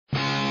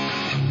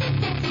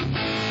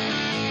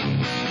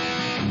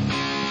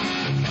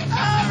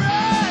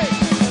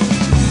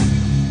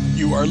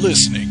are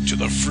listening to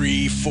the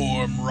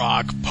Freeform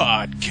Rock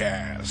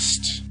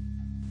Podcast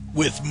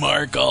with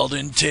Mark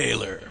Alden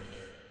Taylor.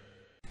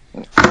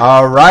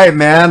 All right,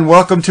 man.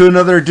 Welcome to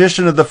another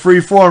edition of the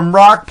Freeform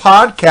Rock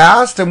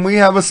Podcast, and we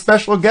have a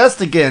special guest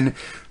again.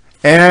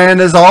 And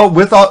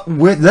with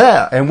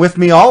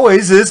me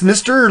always is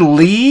Mr.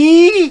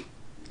 Lee.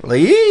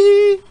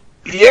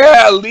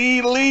 Yeah,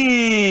 Lee,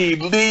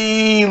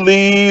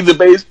 the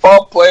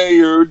baseball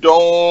player.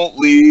 Don't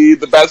Lee,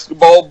 the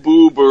basketball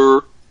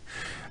boober.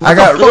 I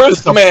got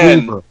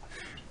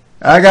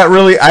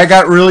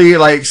really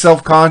like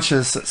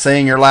self-conscious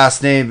saying your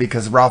last name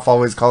because Ralph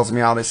always calls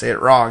me out. I say it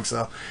wrong,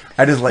 so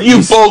I just let you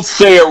both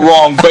say it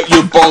wrong, but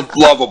you're both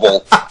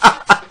lovable.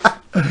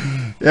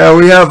 Yeah,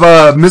 we have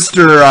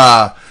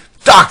Mr.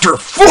 Dr.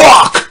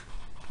 Fuck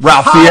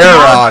Ralph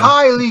Fierro.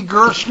 Hi, Lee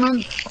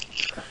Gershman.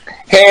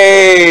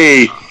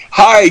 Hey,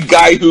 hi,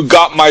 guy who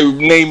got my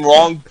name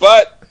wrong,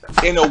 but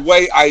in a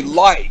way I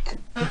like.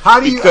 How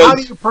do you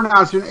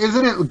pronounce it?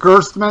 Isn't it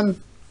Gerstmann?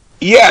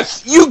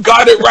 Yes, you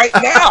got it right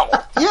now.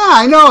 Yeah,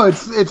 I know.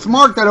 It's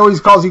Mark that always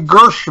calls you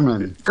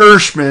Gershman.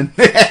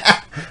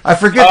 I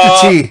forget the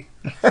T.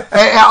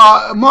 Hey,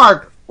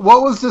 Mark,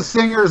 what was the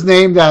singer's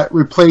name that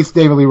replaced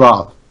David Lee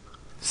Roth?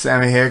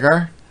 Sammy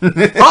Hagar.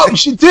 Oh,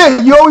 she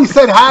did. You always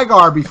said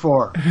Hagar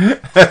before.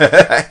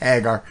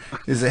 Hagar.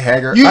 Is it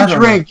Hagar? You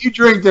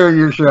drink during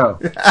your show.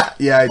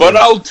 Yeah, I do. But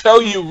I'll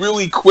tell you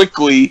really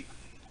quickly,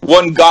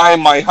 one guy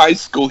in my high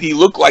school, he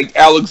looked like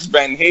Alex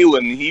Van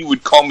Halen. He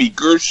would call me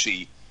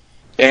Gershie,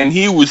 and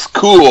he was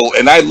cool.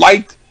 And I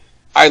like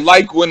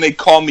when they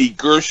call me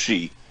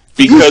Gershie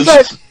because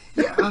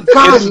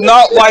it's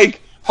not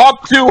like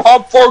hop 2,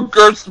 hop 4,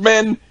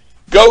 Gerstmann,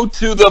 go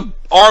to the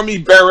army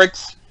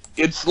barracks.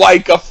 It's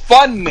like a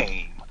fun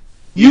name.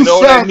 You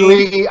know said, what I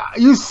mean? Lee,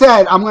 you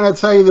said, I'm going to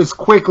tell you this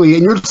quickly,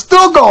 and you're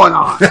still going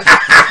on.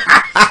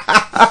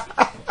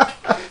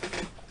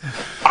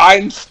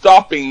 I'm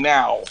stopping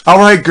now. All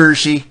right,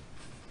 Gershie.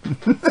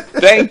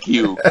 Thank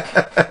you.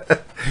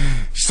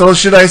 So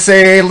should I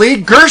say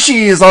Lee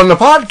Gershie is on the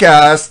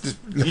podcast?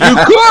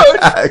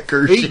 You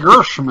could. Lee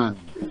Gershman.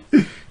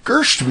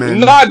 Gershman.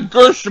 Not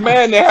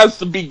Gershman. It has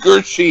to be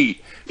Gershie.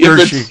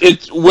 If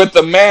it's with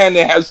a man,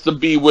 it has to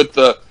be with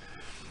the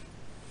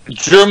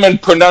German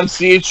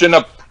pronunciation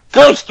of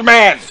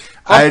Gerstmann.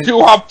 Hop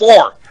 2, hop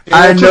 4.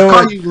 I know.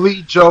 Call you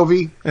Lee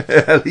Jovi.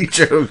 Lee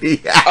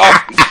Jovi. Oh,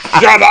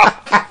 shut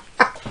up.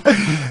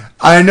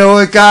 I know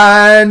a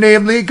guy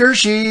named Lee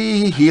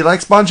Gershie. He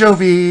likes Bon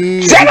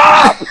Jovi. Shut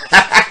up!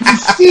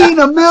 He's seen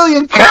a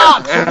million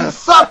cocks and he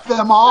sucked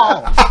them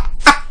all.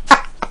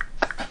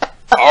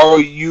 Are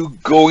you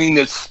going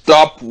to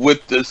stop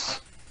with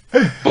this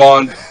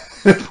Bon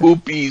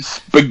Poopy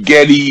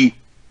spaghetti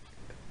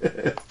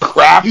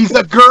crap? He's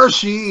a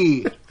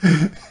Gershie.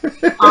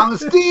 On the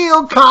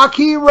steel cock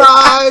he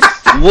rides.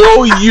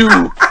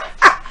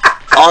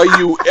 Are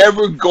you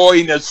ever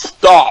going to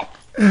stop?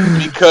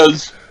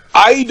 Because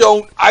I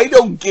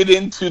don't get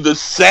into the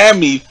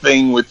Sammy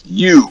thing with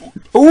you.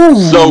 Ooh.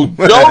 So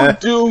don't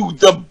do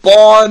the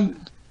Bond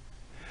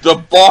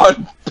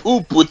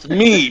poop with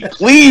me,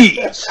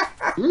 please.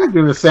 You can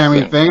do the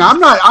Sammy thing. I'm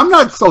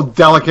not so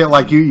delicate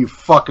like you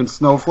fucking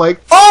snowflake.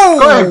 Oh,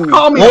 go ahead,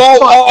 call me.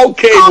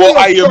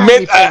 I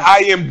admit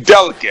I am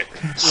delicate.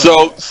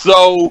 So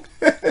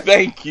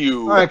thank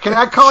you. All right, can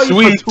I call you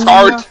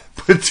Sweetheart?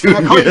 Petunia?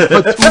 Can I call you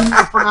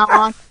Petunia from now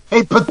on?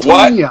 Hey,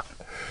 Petunia.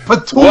 What?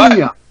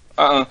 Petunia.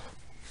 How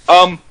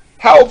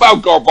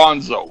about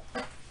Garbanzo?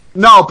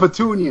 No,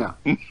 Petunia.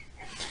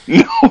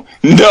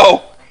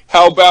 No.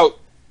 How about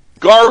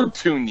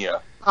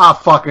Gartunia? Ah,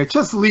 fuck it.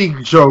 Just Lee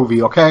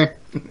Jovi, okay?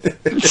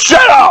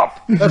 Shut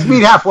up! Let's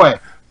meet halfway.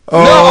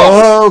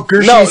 Oh,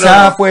 Gershie's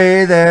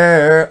halfway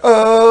there.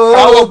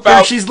 Oh,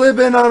 about, Gershie's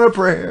living on a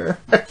prayer.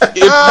 If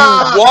you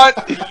want,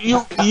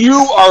 you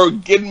are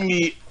getting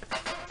me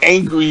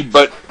angry,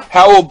 but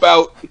how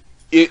about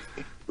it,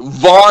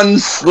 Von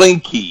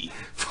Slinky?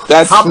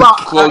 That's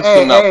close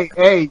enough.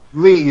 Hey,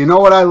 Lee, you know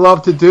what I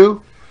love to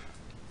do?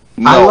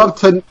 No.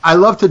 I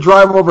love to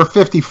drive over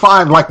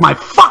 55 like my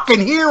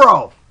fucking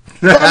hero,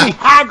 Sammy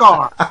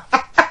Hagar.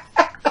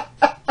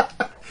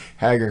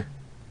 Haggard.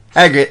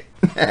 How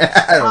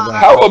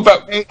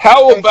about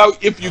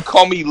if you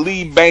call me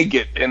Lee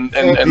Maggot and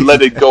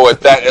let it go at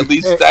that? At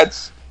least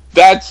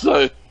that's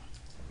a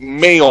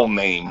male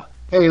name.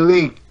 Hey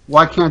Lee,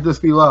 why can't this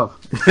be love?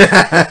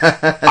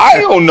 I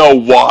don't know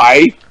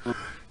why,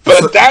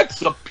 but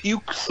that's a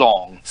puke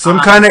song. Some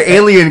kind of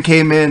alien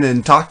came in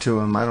and talked to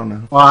him. I don't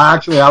know. Well,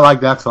 actually, I like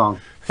that song.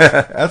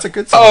 That's a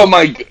good song. Oh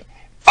my god!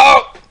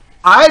 Oh,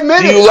 I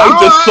admit it. Do you like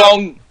the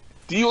song?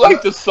 Do you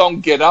like the song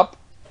 "Get Up"?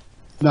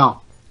 No.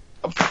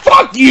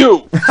 Fuck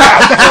you!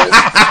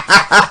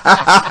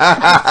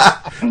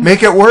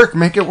 Make it work.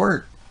 Make it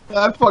work.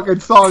 That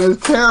fucking song is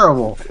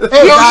terrible.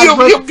 Hey,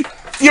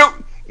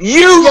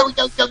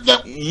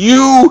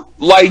 you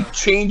like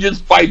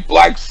Changes by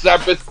Black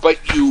Sabbath, but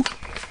you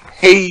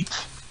hate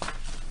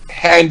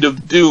Hand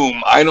of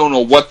Doom. I don't know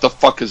what the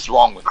fuck is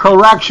wrong with you.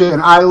 Correction,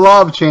 I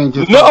love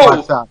Changes.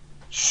 No!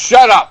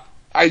 Shut up!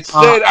 I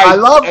said I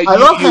love you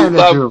Hannah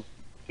love- Drew.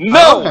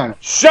 No,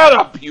 shut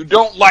up. You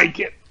don't like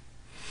it.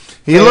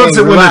 He loves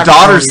it when the relax,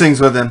 daughter buddy.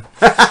 sings with him.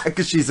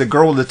 Because she's a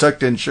girl with a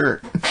tucked-in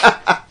shirt.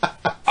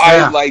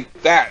 I like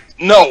that.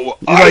 No,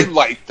 I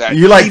like that.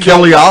 You like He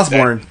Kelly don't like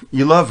Osbourne.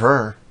 You love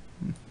her.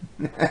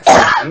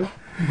 that.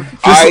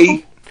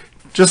 I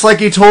Just like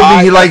he told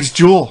me he likes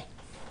Jewel.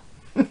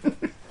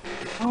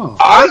 Oh.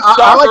 I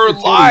saw like her the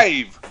two.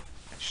 live.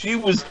 She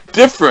was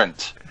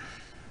different.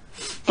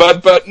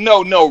 But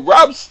no,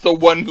 Rob's the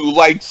one who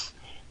likes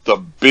the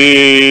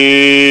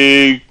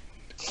big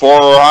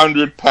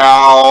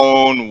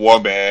 400-pound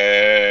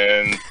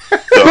woman.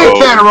 Big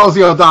fan of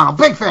Rosie O'Donnell.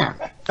 Big fan.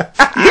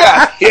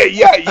 Yeah.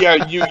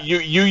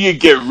 You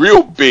get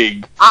real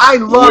big I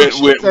love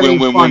shit that ain't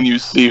when funny. you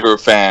see her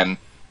fan.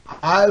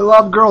 I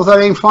love girls that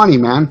ain't funny,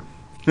 man.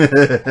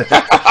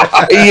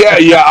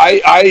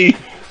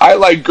 I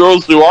like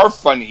girls who are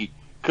funny.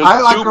 'Cause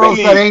I like too girls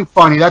many- that ain't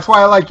funny. That's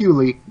why I like you,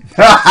 Lee.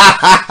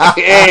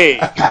 Hey,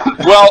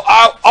 well,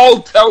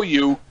 I'll tell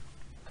you,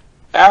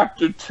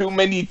 after too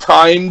many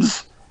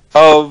times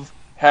of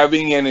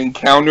having an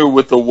encounter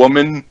with a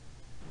woman,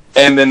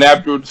 and then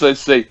afterwards I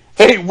say,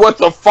 hey, what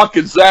the fuck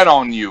is that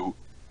on you?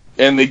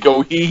 And they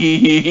go,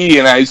 he,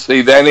 and I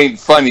say, that ain't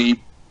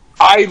funny.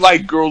 I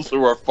like girls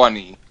who are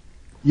funny.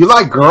 You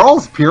like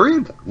girls?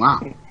 Period. Wow.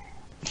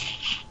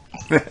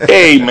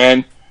 Hey,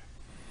 man.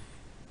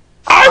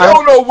 I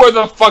don't know where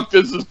the fuck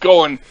this is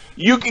going.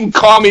 You can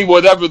call me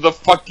whatever the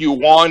fuck you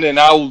want, and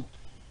I'll.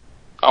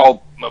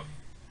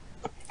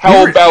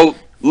 How about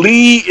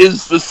Lee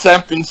is the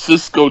San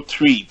Francisco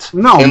treat?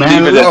 No, and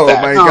man. Leave it Oh, at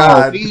that. my No,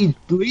 God. Lee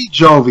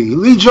Jovi.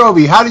 Lee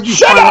Jovi. How did you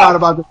Shut find up! out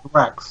about the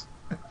Rex?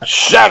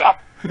 Shut up.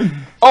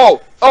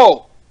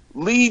 Oh,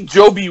 Lee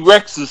Joby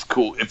Rex is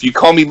cool. If you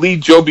call me Lee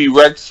Joby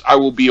Rex, I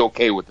will be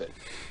okay with it.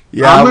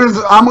 Yeah. I'm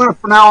gonna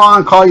from now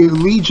on call you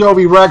Lee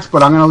Jovi Rex,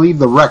 but I'm gonna leave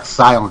the Rex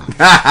silent.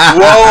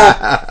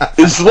 Well,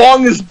 as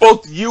long as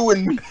both you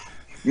and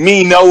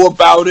me know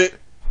about it.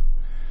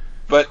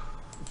 But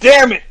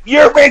damn it,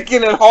 you're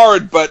making it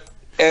hard. But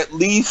at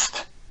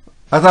least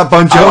I thought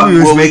Bon I'm Jovi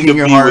was willing making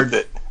to it be hard. with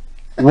it.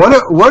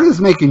 What is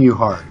making you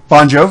hard?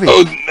 Bon Jovi.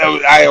 Oh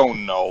no, I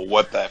don't know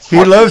what that.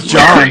 He loves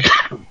John.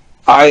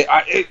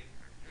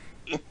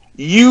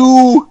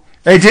 You.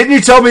 Hey, didn't you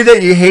tell me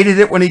that you hated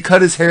it when he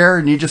cut his hair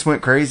and you just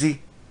went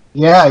crazy?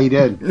 Yeah, he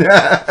did.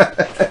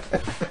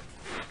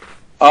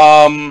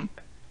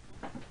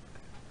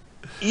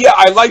 Yeah,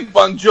 I liked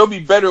Bon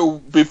Jovi better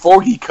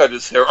before he cut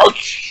his hair. Oh,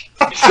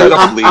 shut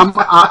up, Lee.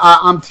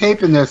 I'm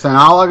taping this, and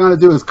all I'm gonna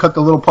do is cut the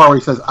little part where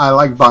he says, "I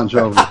like Bon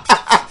Jovi,"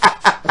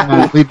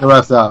 and leave the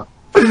rest out.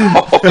 And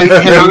I'm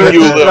gonna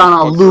You put it on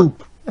a little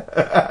loop.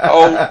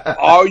 Oh,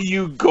 are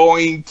you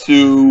going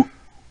to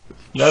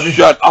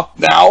shut up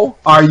now?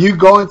 Are you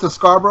going to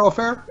Scarborough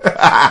Fair?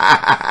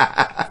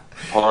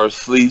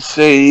 Parsley,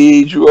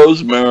 sage,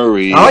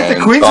 rosemary. I like the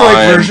and Queensrÿche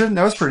thyme. version.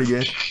 That was pretty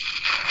good.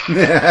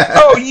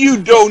 Oh,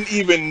 you don't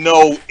even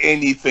know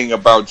anything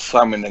about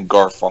Simon and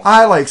Garfunkel.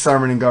 I like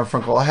Simon and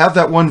Garfunkel. I have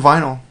that one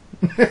vinyl.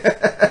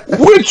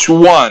 Which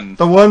one?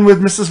 The one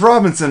with Mrs.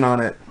 Robinson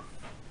on it.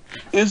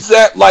 Is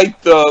that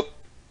like the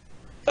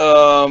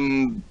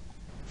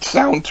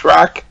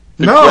soundtrack?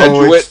 The No,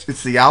 Graduate?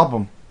 it's the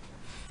album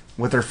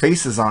with their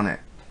faces on it.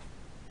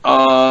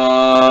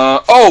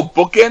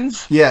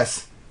 Bookends?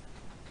 Yes.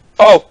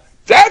 Oh,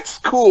 that's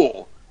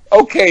cool.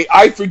 Okay,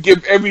 I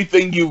forgive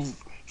everything you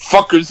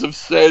fuckers have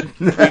said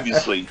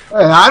previously.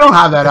 Hey, I don't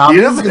have that album.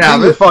 He doesn't You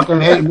have continue it. to fucking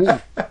hate me.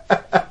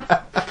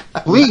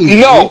 Please.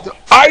 No,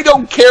 I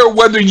don't care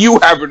whether you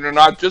have it or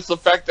not. Just the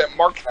fact that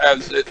Mark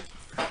has it,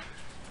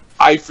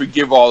 I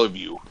forgive all of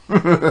you.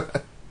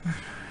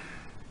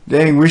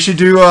 Dang, we should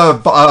do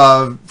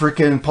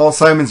freaking Paul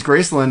Simon's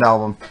Graceland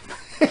album.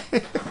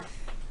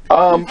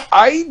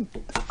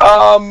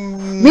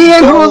 Me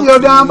and Julio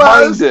down by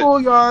the mind it.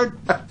 schoolyard.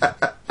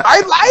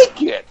 I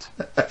like it.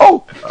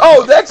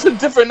 Oh, that's a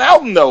different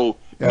album though.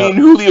 Yeah. Me and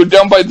Julio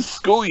down by the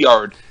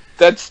schoolyard.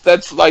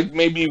 That's like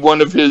maybe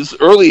one of his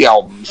early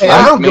albums. Hey,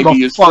 like I don't give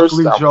maybe a his fuck, first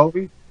Lee album.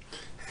 Jovi.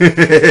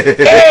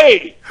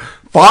 Hey,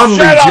 Bon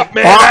shut Lee up,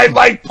 man! I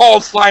like Paul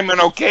Simon.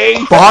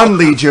 Okay. Bon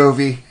Lee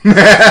Jovi.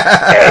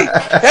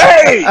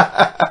 Hey.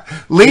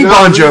 Lee You know,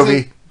 Bon the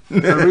Jovi.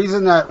 The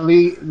reason that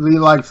Lee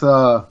likes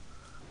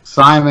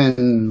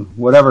Simon,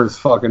 whatever his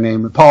fucking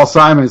name, Paul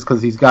Simon, is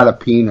because he's got a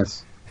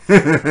penis.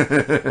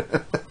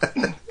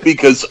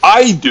 Because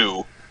I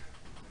do.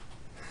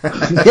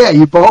 Yeah,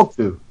 you both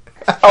do.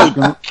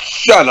 Oh,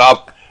 shut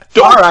up!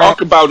 Don't All right. talk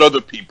about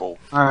other people.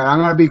 All right, I'm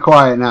gonna be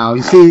quiet now.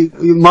 You see,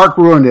 Mark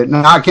ruined it.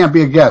 Now I can't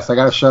be a guest. I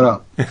gotta shut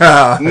up.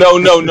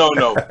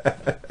 No.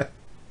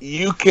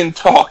 You can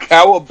talk.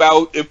 How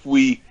about if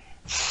we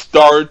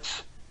start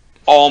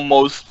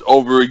almost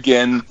over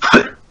again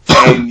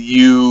and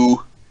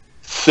you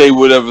say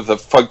whatever the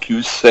fuck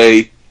you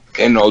say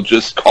and I'll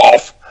just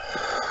cough.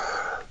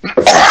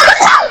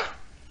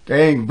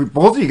 Dang,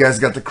 both of you guys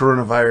got the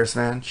coronavirus,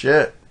 man.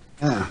 Shit.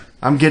 Yeah.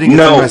 I'm getting it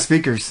No. through my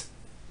speakers.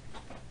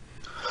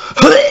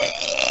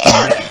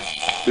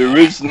 There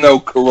is no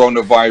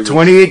coronavirus.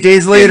 28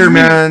 days later,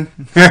 man.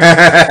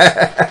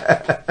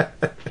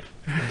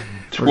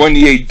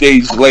 28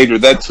 days later.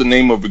 That's the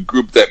name of a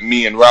group that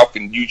me and Ralph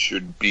and you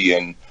should be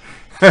in.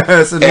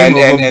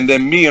 And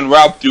then me and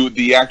Ralph do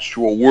the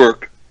actual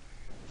work.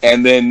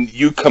 And then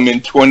you come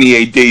in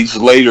 28 days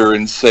later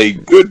and say,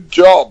 "Good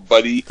job,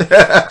 buddy."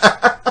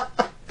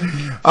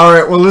 All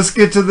right, well, let's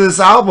get to this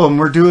album.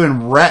 We're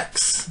doing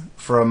Rex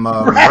from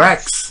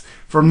Rex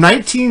from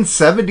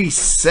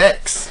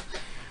 1976.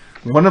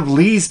 One of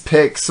Lee's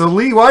picks. So,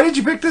 Lee, why did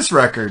you pick this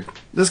record?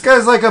 This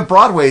guy's like a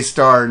Broadway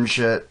star and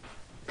shit.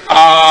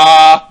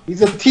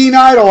 He's a teen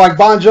idol like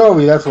Bon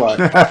Jovi, that's why.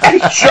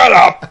 Shut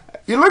up!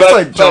 He looks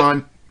like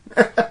John.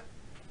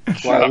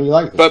 Why do you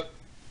like it? But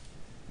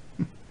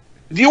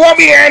do you want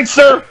me to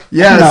answer?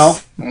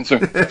 Yes. No. Answer.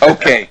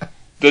 Okay.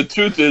 The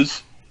truth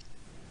is,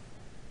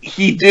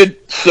 he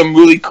did some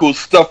really cool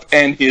stuff,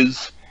 and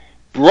his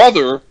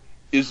brother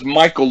is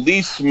Michael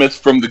Lee Smith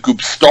from the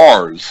group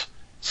Stars.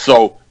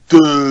 So,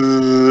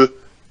 duh.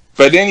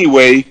 But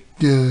anyway,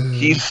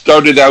 he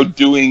started out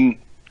doing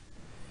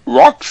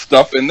rock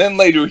stuff, and then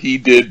later he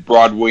did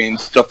Broadway and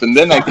stuff, and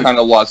then I kind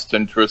of lost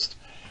interest.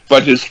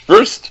 But his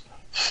first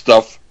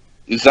stuff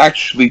is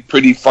actually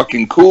pretty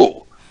fucking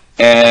cool,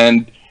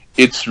 and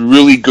it's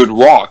really good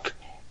rock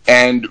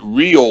and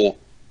real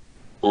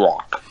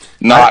rock,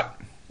 not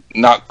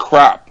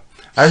crap.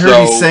 I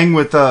heard he sang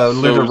with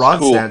Linda Ronstadt,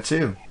 cool.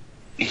 too.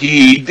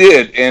 He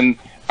did, and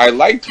I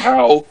liked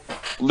how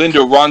Linda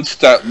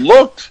Ronstadt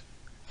looked,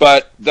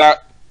 but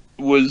that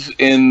was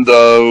in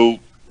the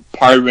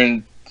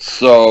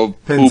Pirates of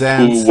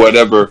Penzance. Poo-Poo,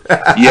 whatever.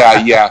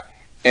 Yeah.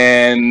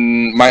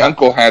 And my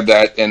uncle had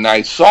that, and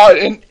I saw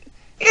it, and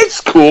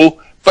it's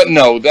cool, but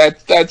no,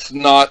 that's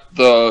not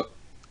the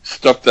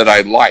stuff that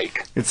I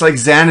like. It's like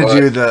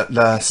Xanadu,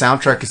 the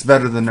soundtrack is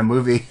better than the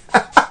movie.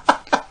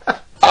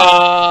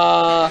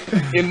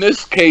 In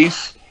this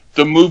case,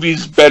 the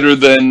movie's better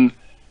than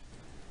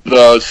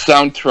the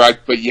soundtrack,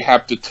 but you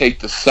have to take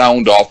the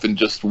sound off and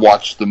just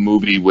watch the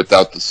movie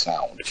without the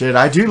sound. Shit,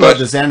 I do love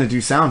the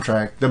Xanadu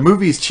soundtrack. The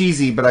movie's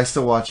cheesy, but I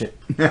still watch it.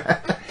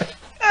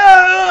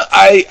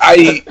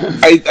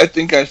 I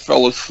think I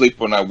fell asleep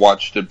when I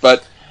watched it,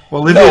 but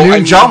well, Olivia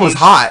Newton-John was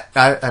hot.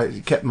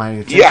 I kept my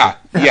attention.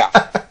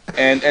 Yeah,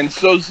 and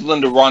so's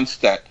Linda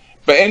Ronstadt.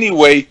 But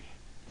anyway,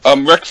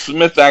 Rex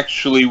Smith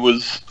actually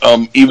was,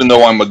 even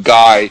though I'm a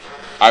guy,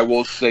 I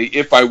will say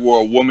if I were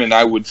a woman,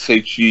 I would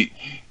say he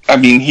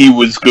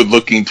was good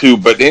looking too.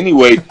 But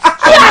anyway,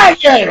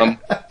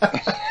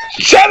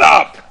 shut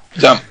up.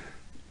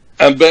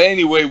 But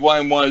anyway, what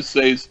I want to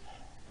say is,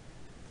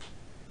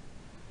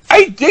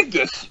 I dig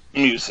this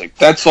music.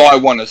 That's all I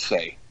want to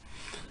say.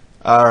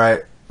 All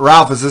right,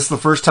 Ralph, is this the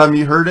first time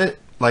you heard it,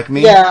 like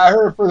me? Yeah, I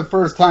heard it for the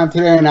first time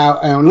today,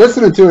 and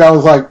listening to it, I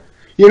was like,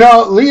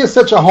 Lee is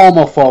such a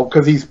homophobe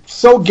because he's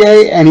so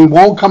gay and he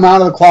won't come out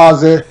of the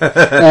closet,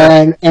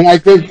 and I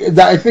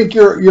think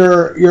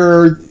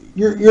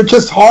you're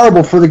just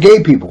horrible for the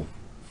gay people.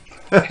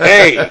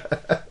 Hey,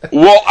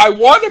 well, I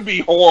want to be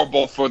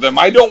horrible for them.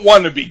 I don't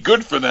want to be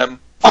good for them.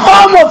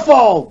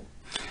 Homophobe.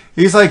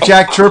 He's like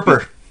Jack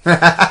Tripper.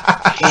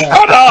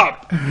 Shut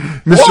up,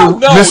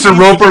 Mr.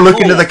 Roper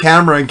looking to the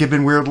camera and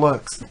giving weird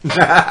looks.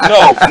 That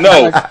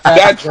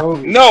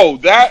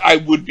I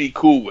would be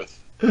cool with.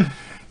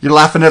 You're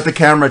laughing at the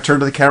camera, turn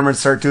to the camera and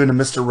start doing a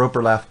Mr.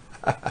 Roper laugh.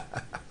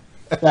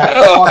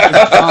 No.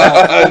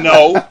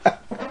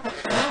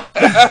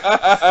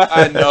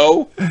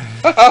 No.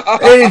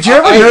 Hey,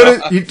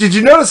 did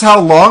you notice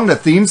how long the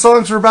theme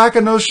songs were back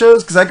in those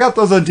shows? Because I got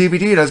those on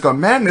DVD and I was going,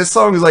 man, this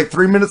song is like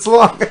 3 minutes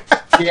long.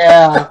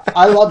 Yeah,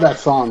 I love that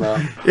song though.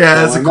 Yeah,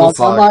 that's a cool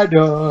song. My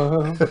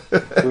door,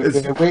 we've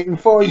been waiting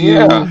for you.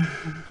 Yeah.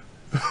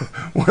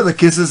 Where the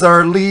kisses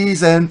are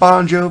Lee's and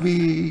Bon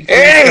Jovi.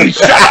 Hey,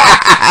 shut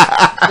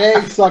up!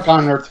 They suck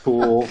on their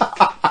tool.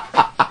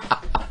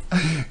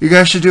 You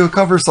guys should do a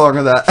cover song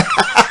of that.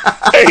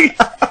 Hey,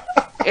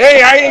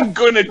 I ain't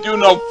gonna do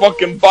no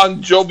fucking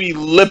Bon Jovi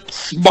lip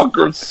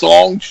smucker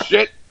song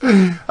shit.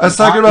 I was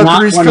talking about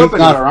Three's Company.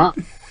 Not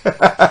around.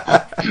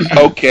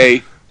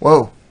 Okay.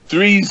 Whoa.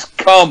 Three's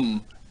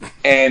come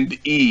and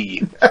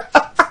E.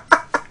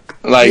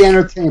 Like the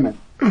entertainment.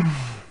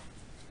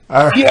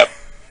 All right. Yep.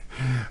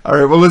 All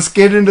right, well, let's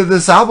get into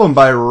this album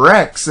by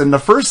Rex. And the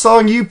first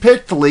song you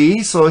picked,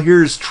 Lee, so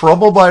here's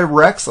Trouble by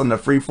Rex on the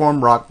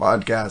Freeform Rock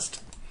Podcast.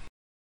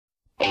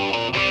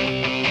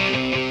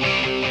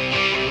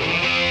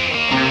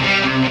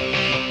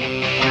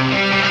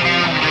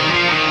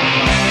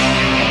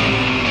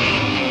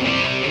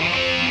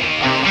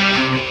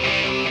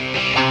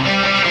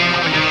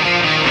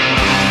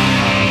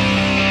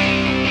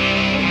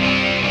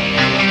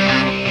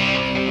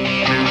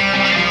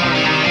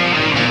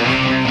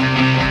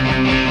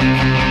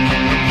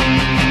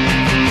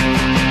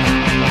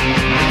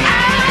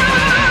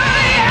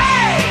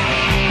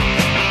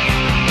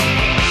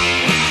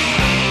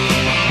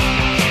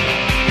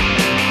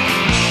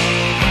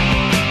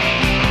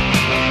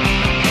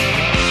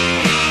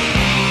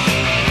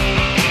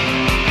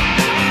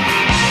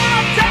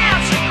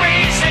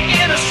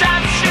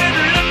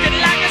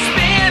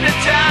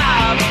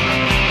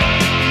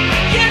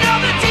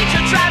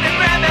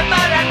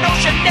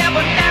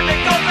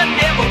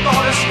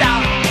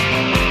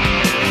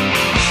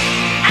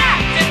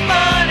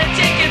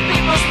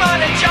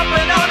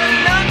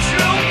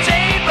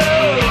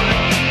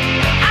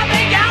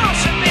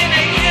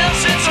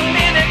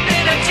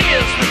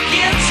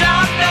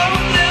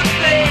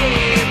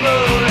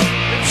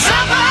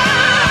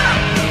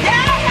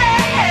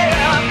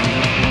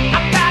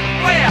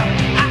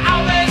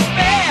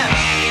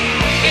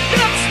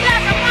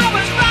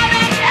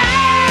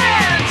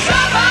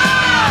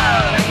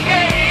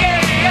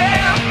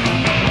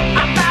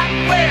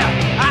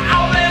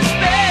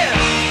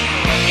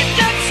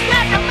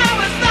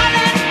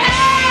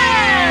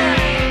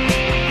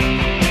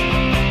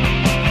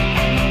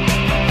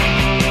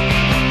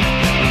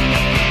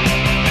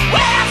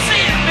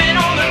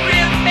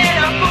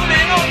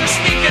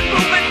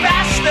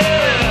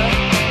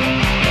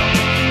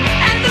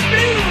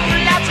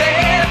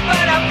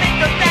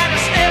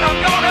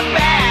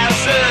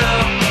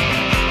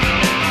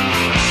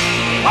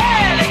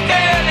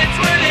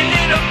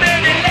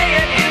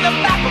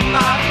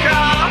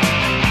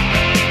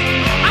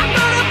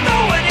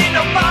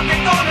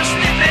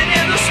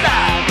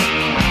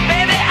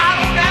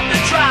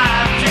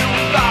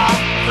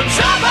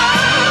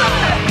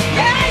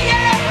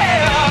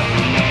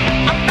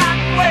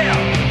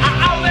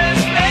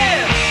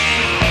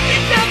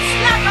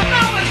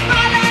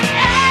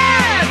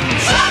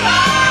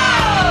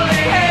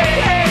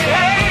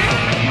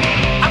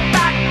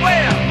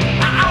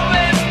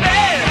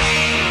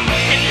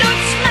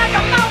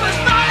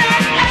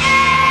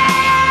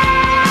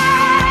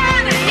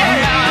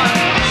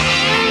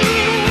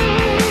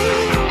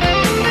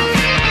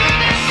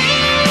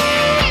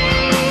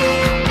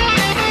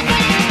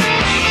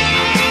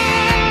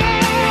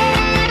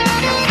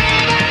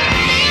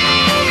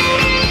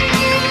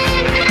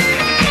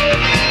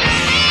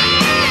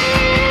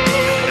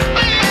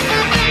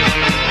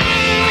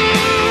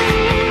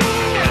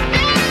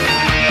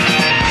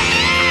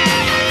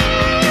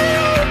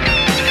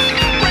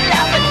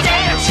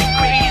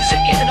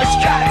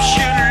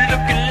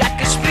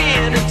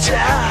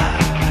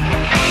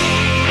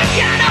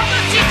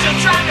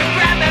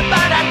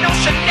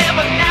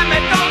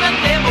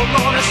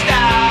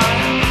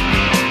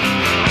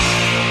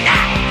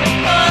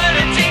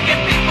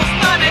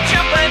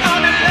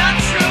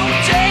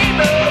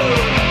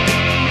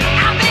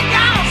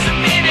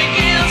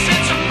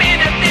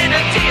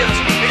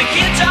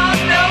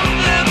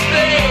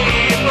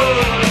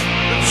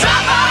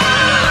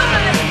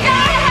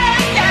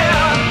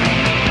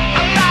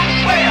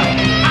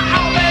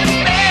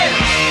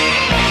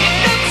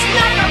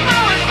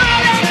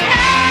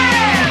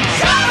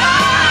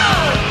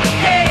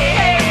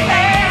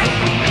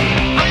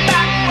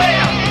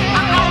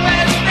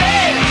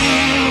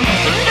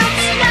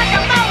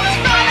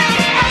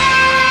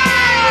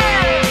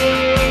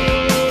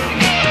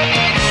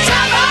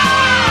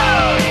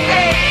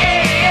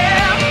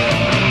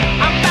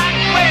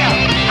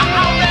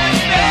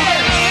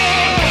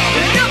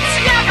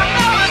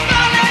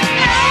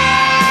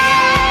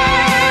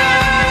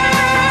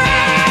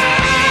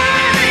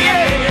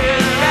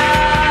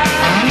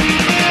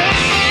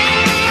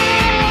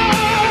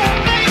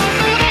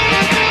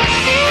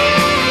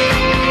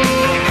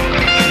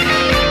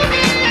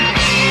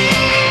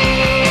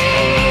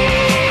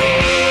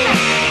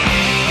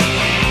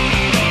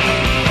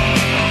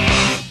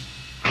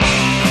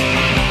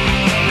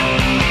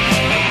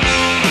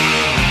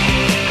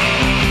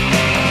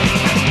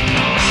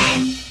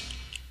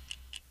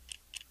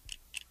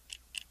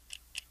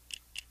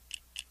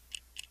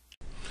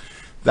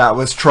 That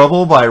was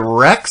Trouble by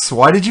Rex.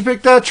 Why did you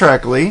pick that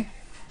track, Lee?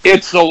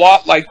 It's a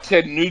lot like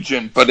Ted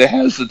Nugent, but it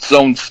has its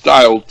own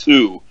style,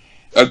 too.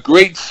 A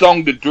great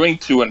song to drink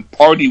to and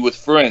party with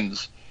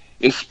friends,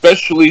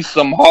 especially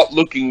some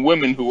hot-looking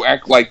women who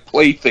act like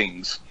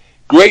playthings.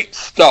 Great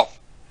stuff.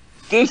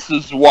 This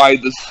is why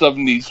the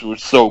 70s were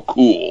so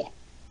cool.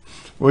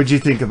 What'd you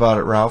think about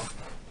it, Ralph?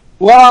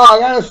 Well, I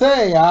gotta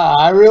say,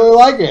 I really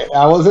like it.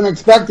 I wasn't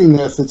expecting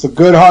this. It's a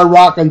good hard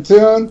rockin'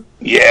 tune.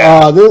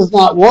 Yeah. This is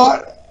not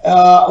what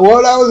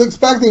I was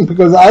expecting,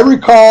 because I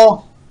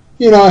recall,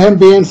 him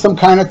being some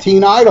kind of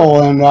teen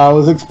idol, and I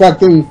was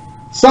expecting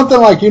something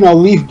like,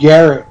 Leif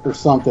Garrett or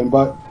something.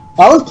 But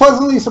I was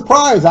pleasantly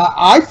surprised.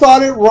 I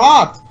thought it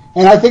rocked,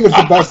 and I think it's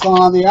the best song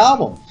on the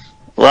album.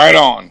 Right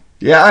on.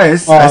 Yeah, I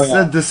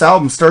said this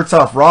album starts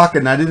off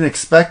rocking. I didn't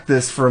expect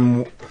this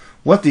from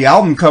what the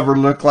album cover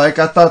looked like.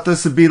 I thought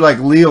this would be like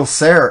Leo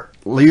Sayer.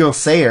 Cool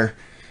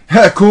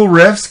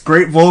riffs,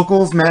 great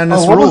vocals, man,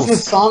 this what rules. was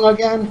his song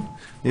again?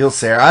 Leo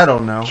Sayer, I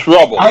don't know.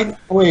 Trouble.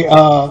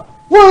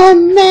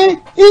 One night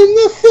in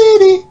the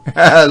city.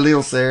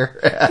 Leo Sayer.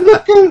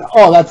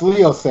 That's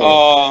Leo Sayer.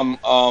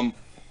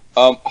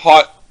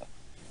 Hot.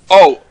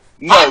 Oh,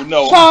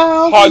 no.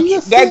 Hot.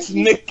 That's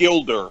Nick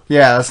Gilder.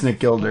 Yeah, that's Nick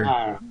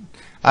Gilder.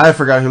 I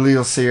forgot who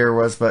Leo Sayer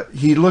was, but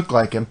he looked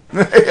like him.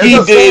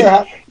 He did.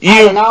 I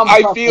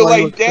feel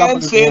like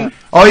dancing.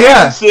 Oh,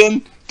 yeah.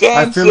 Dancing.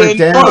 I feel like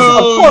dancing.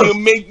 Ooh, you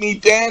make me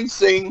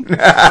dancing.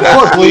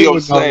 That's Leo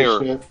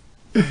Sayer.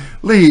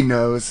 Lee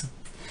knows.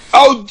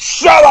 Oh,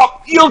 shut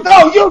up! You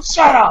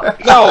shut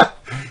up! No.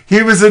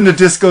 He was in the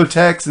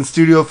discotheques in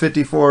Studio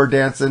 54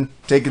 dancing,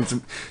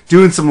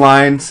 doing some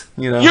lines,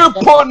 You're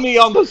putting me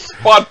on the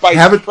spot by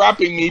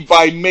trapping me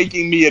by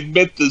making me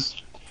admit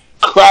this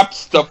crap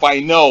stuff I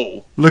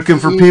know. Looking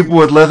for people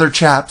with leather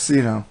chaps,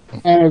 And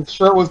his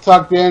shirt was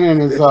tucked in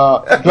and his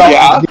belt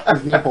was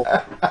his nipple.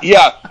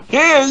 Yeah,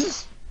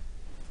 his.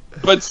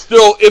 But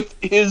still, if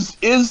his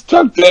is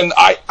tucked in,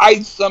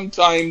 I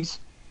sometimes,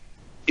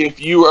 if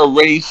you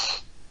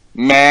erase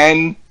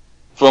man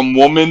from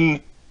woman,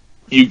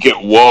 you get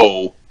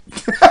whoa.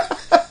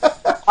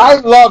 I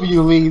love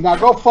you, Lee. Now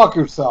go fuck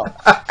yourself.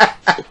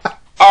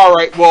 All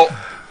right, well,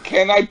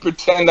 can I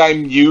pretend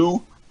I'm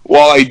you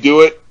while I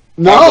do it?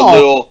 No. Have a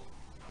little.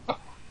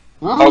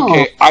 No.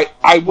 Okay,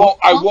 I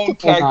won't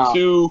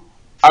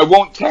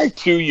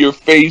tattoo your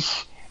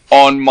face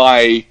on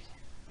my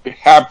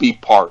happy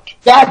part.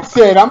 That's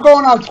it. I'm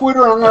going on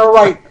Twitter and I'm going to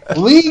write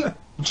Lee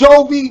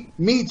Jovi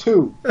Me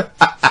Too.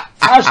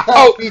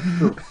 Hashtag Me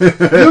Too.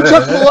 You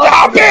just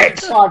Stop it!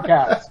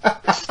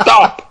 Podcast.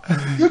 Stop.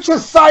 You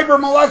just cyber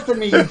molested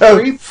me, you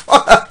creep.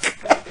 Fuck.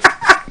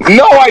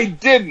 No, I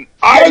didn't.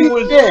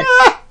 You did.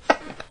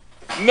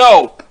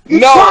 No.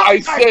 I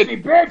said me,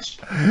 bitch.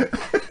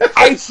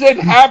 I said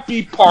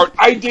happy part.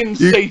 I didn't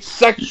say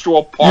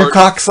sexual part. You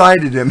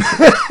cocksided him.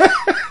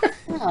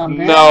 Oh,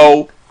 man.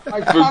 No.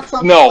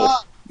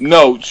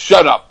 No,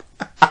 shut up.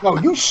 No,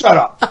 you shut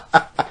up.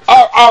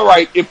 All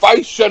right, if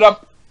I shut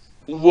up,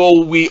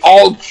 will we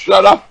all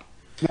shut up?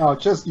 No,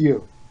 just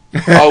you.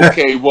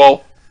 Okay,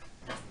 well.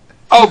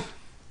 Oh.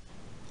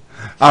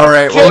 All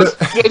right,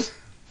 just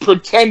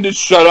pretend to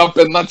shut up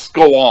and let's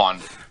go on.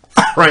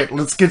 All right,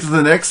 let's get to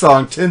the next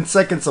song, 10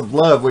 Seconds of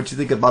Love. What you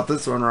think about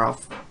this one,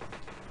 Ralph?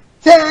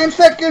 10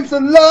 seconds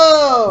of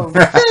love.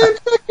 10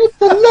 seconds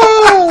of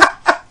love.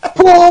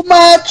 Pull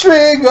my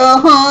trigger,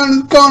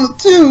 honey, gonna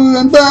tune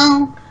and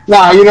down.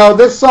 Now,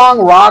 this song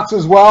rocks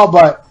as well,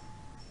 but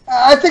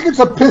I think it's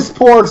a piss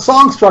poor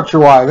song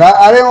structure-wise.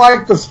 I didn't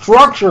like the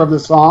structure of the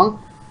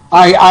song.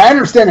 I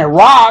understand it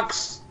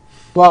rocks,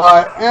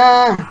 but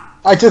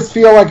I just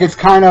feel like it's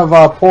kind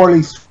of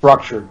poorly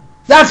structured.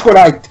 That's what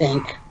I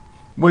think.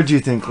 What'd you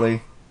think,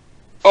 Lee?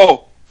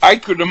 Oh, I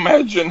could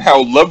imagine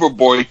how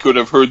Loverboy could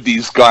have heard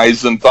these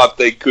guys and thought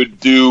they could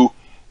do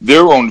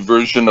their own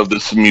version of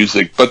this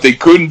music, but they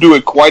couldn't do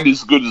it quite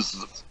as good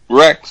as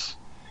Rex.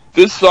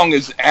 This song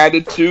is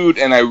attitude,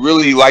 and I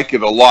really like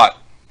it a lot.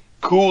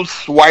 Cool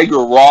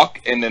swagger rock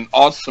and an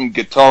awesome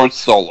guitar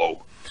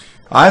solo.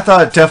 I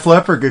thought Def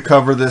Leppard could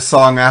cover this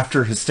song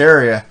after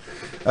Hysteria.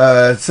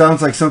 It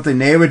sounds like something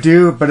they would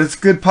do, but it's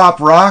good pop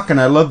rock, and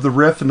I love the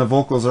riff and the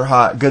vocals are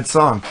hot. Good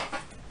song.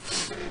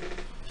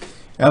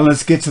 And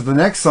let's get to the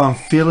next song,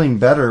 Feeling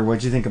Better.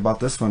 What'd you think about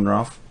this one,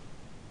 Ralph?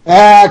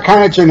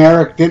 Kind of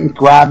generic. Didn't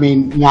grab me,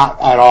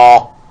 not at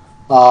all.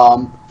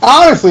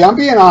 Honestly, I'm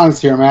being honest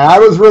here, man. I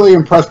was really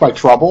impressed by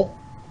Trouble.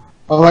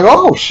 I was like,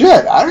 oh,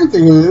 shit. I didn't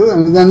think it was.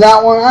 And then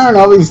that one, I don't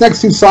know. These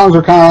next two songs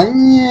are kind of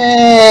like,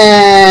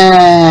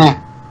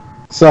 yeah.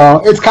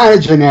 So it's kind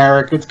of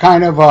generic. It's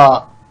kind of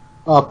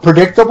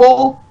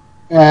predictable.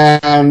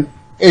 And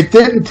it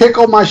didn't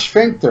tickle my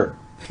sphincter.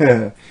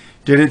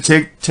 Did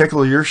it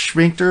tickle your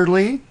sphincter,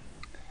 Lee?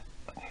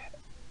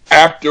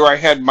 After I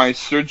had my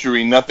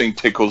surgery, nothing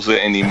tickles it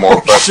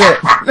anymore. But, Shit.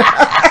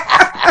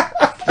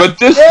 but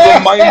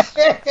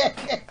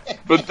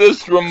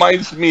this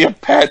reminds me of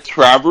Pat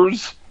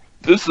Travers.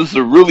 This is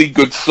a really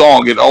good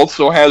song. It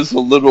also has a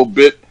little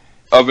bit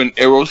of an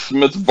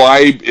Aerosmith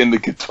vibe in the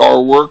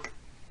guitar work.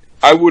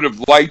 I would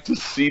have liked to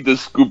see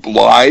this group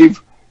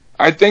live.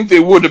 I think they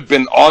would have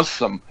been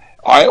awesome.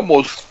 I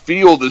almost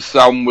feel this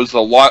album was a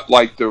lot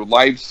like their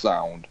live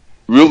sound.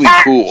 Really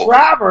Pat cool.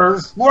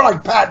 Travers, more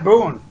like Pat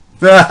Boone.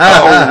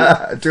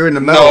 Doing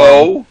the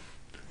metal.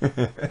 No.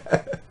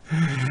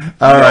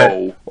 All right.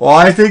 No. Well,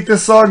 I think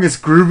this song is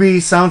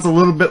groovy. Sounds a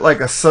little bit like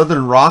a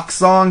southern rock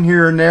song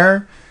here and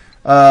there.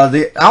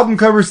 The album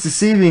cover is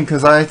deceiving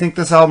because I think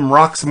this album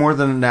rocks more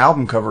than an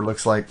album cover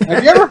looks like.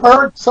 Have you ever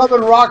heard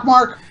Southern Rock,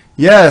 Mark?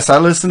 Yes, I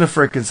listen to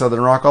frickin'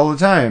 southern rock all the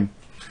time.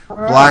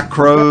 Black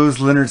Crowes,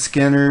 Leonard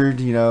Skinner,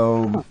 you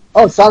know.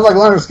 Oh, it sounds like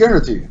Leonard Skinner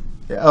to you.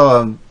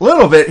 A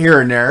little bit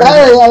here and there.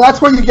 Yeah,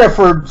 that's what you get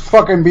for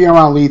fucking being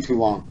around Lee too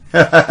long.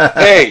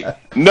 Hey,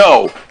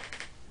 no.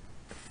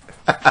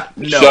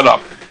 Shut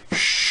up.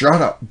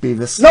 Shut up,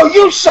 Beavis. No,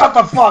 you shut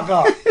the fuck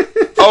up.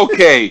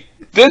 Okay,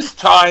 this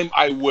time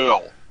I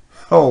will.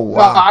 Oh,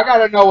 wow. I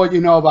gotta know what you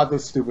know about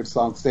this stupid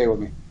song. Stay with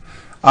me.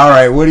 All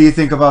right, what do you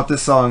think about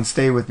this song,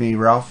 Stay With Me,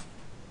 Ralph?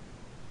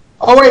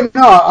 Oh, wait,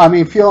 no, I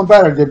mean, feeling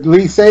better. Did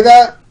Lee say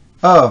that?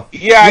 Oh.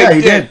 Yeah, I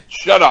he did.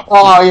 Shut up.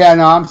 Oh, yeah,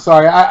 no, I'm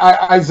sorry.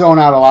 I zone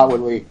out a lot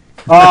with Lee.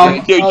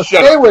 Dude, shut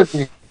Stay up. with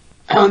me.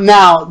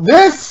 Now,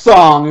 this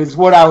song is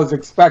what I was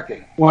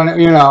expecting. When,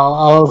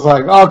 I was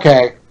like,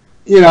 okay,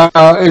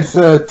 it's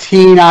a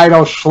teen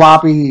idol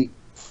sloppy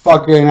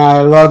fucking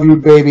I love you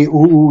baby,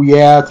 ooh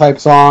yeah type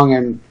song.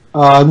 And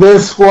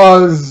this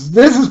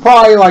is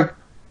probably like,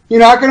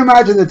 I can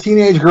imagine the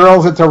teenage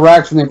girls at the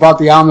Rex and they bought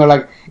the album, they're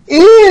like,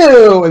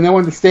 ew! And then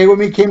when the Stay With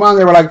Me came on,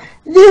 they were like,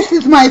 this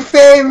is my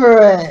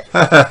favorite!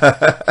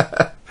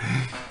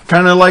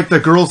 Kind of like the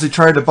girls who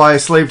tried to buy a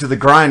Slave to the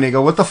Grind. They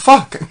go, what the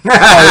fuck? Oh,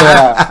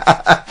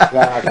 yeah.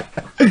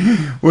 Exactly.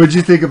 What'd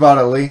you think about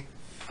it, Lee?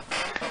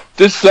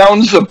 This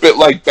sounds a bit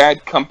like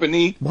Bad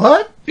Company.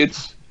 What?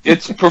 It's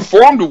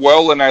performed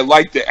well, and I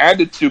like the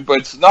attitude, but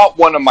it's not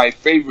one of my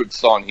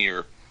favorites on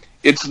here.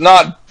 It's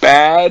not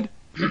bad,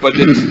 but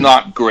it's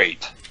not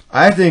great.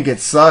 I think it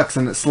sucks,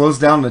 and it slows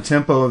down the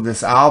tempo of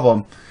this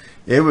album.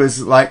 It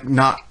was like,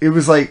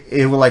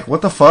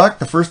 what the fuck?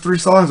 The first 3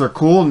 songs are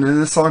cool, and then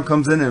this song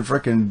comes in and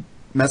freaking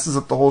messes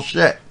up the whole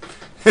shit.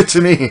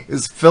 To me,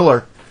 it's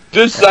filler.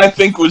 This, I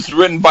think, was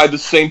written by the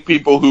same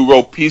people who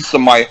wrote Piece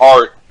of My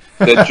Heart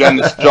that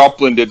Janis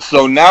Joplin did,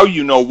 so now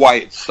you know why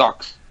it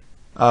sucks.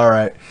 All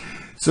right.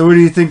 So what do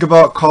you think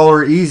about Call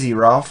Her Easy,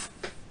 Ralph?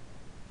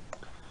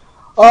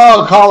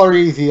 Oh, Call Her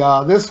Easy.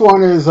 This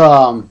one is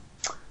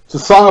it's a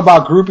song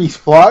about groupie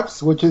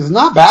sluts, which is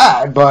not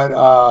bad, but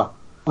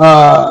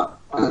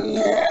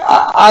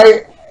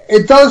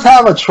it does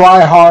have a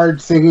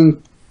try-hard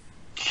singing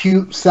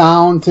cute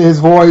sound to his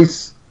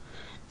voice.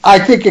 I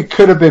think it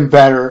could have been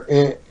better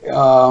if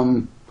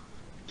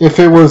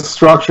it was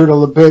structured a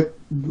little bit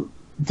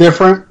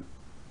different.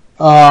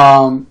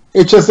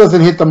 It just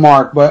doesn't hit the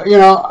mark, but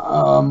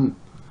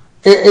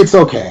it's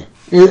okay.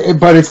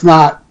 But it's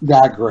not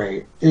that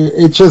great.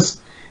 It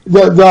just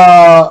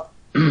the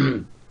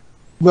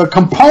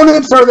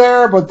components are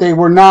there, but they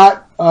were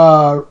not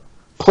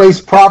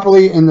placed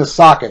properly in the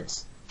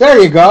sockets. There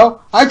you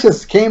go. I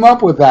just came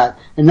up with that,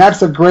 and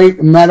that's a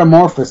great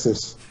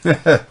metamorphosis.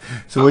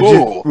 So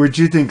Cool. what'd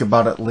you think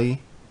about it,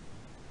 Lee?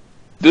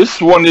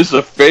 This one is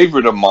a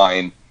favorite of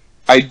mine.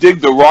 I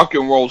dig the rock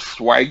and roll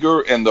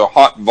swagger and the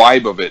hot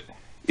vibe of it.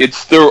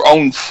 It's their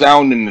own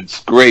sound, and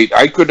it's great.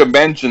 I could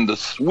imagine the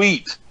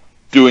Sweet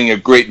doing a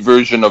great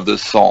version of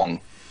this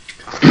song.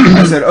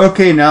 I said,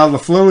 okay, now the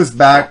flow is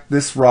back.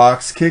 This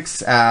rocks,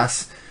 kicks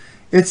ass.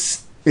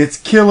 It's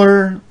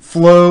killer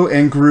flow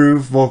and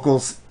groove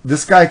vocals.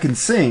 This guy can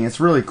sing.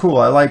 It's really cool.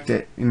 I liked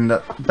it. And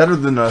better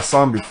than the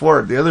song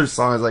before. The other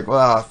song is like,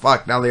 well,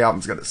 fuck, now the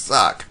album's gonna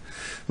suck.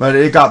 But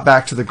it got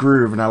back to the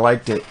groove, and I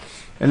liked it.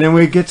 And then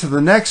we get to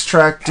the next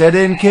track, Dead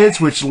End Kids,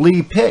 which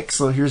Lee picked.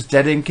 So here's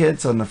Dead End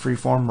Kids on the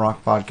Freeform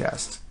Rock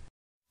Podcast.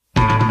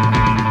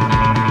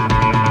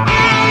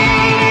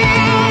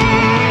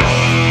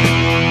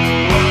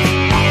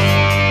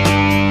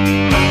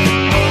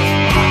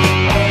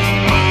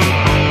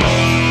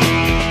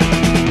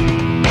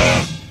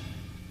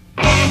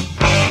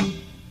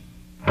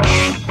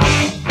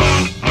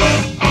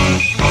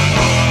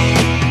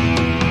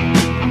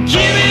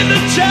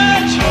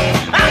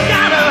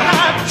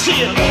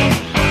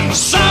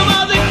 Some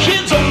of the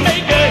kids will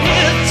make a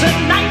hit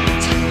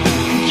tonight.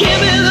 Give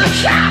me the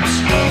shots.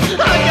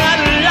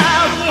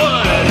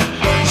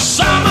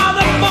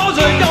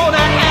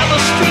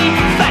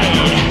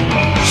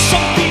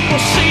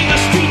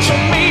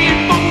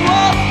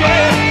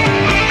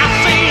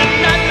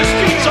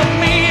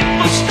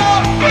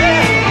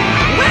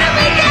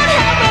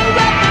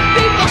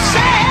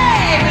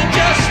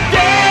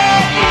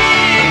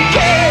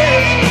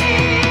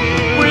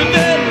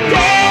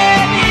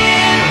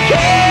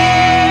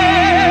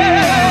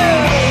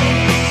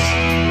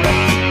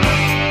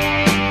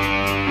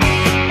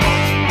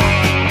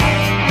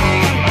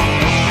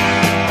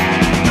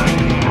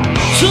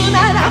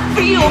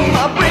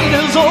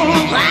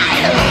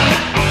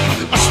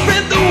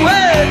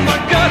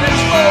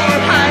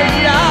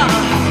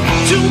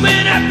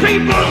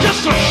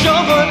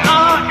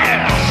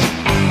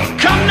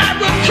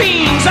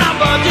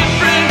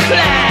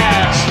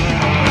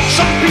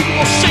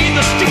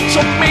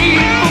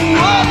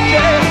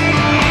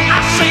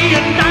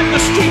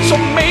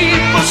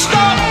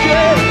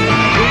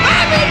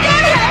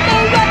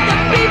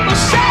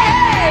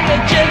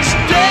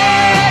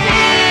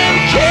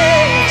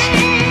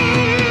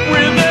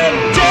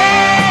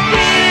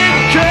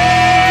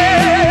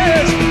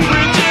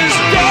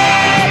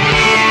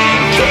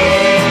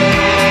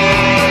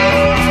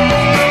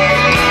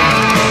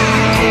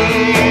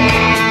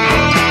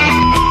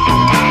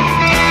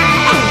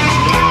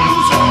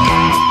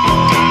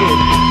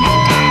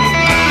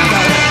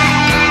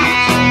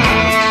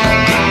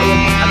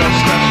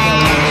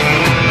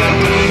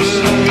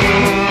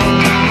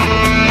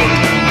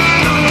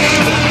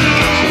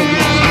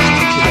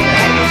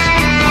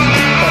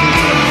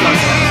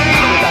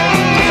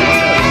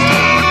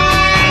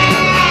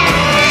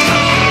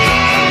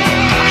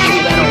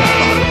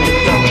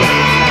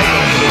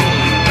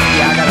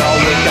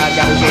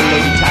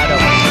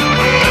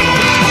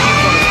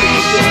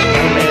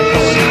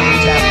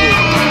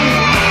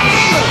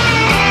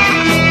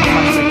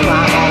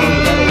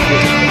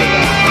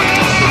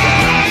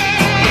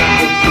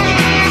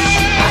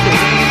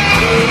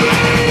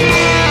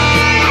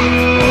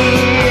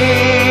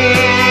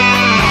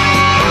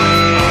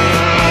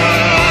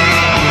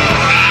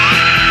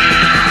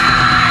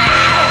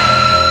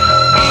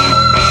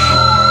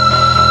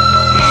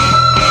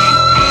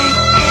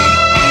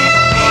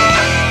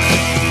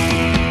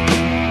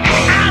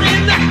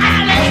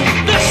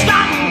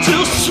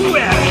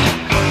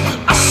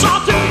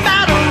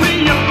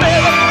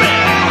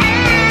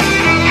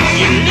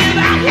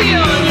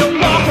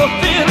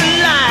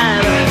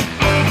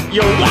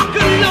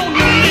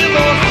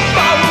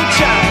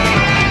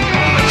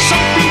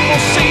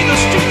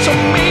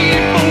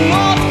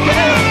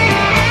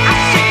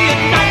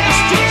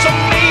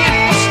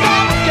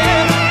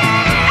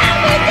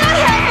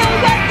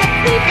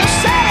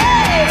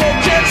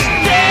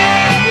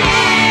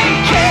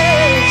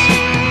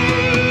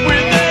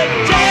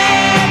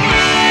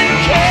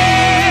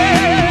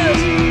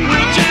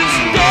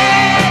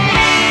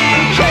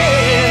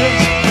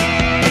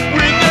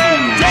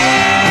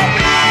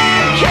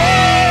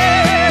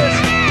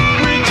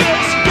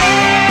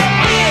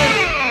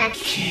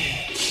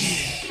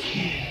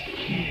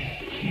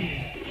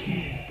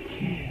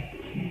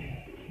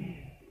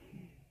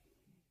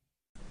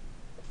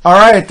 All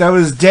right, that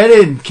was Dead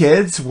End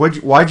Kids.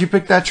 Why'd you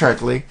pick that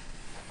track, Lee?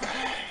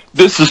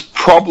 This is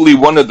probably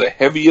one of the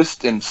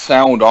heaviest in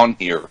sound on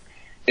here.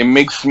 It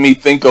makes me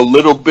think a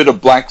little bit of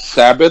Black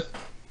Sabbath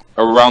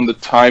around the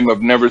time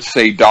of Never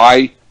Say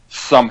Die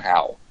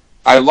somehow.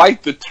 I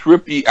like the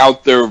trippy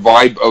out there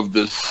vibe of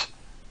this.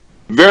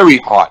 Very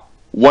hot.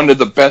 One of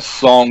the best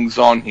songs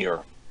on here.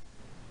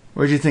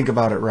 What did you think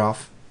about it,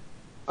 Ralph?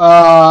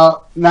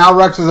 Now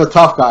Rex is a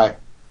tough guy.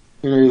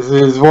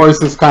 His voice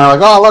is kind of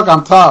like, oh, look,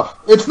 I'm tough.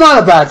 It's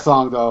not a bad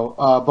song, though.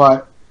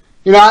 But,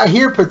 I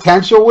hear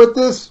potential with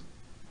this.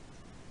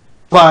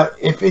 But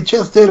if it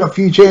just did a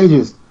few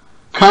changes,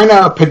 kind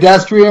of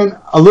pedestrian,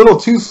 a little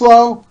too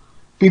slow,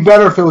 be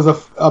better if it was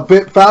a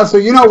bit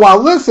faster. While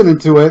listening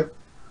to it,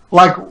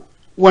 like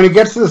when it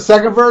gets to the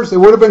second verse, it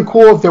would have been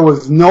cool if there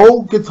was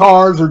no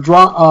guitars or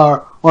drum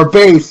or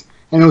bass,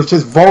 and it was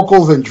just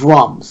vocals and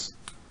drums.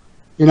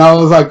 It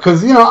was like,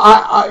 because,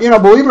 I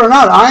believe it or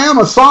not, I am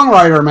a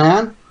songwriter,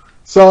 man.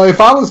 So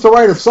if I was to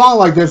write a song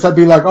like this, I'd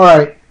be like, all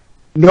right,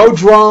 no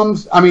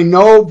drums,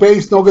 no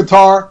bass, no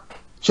guitar,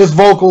 just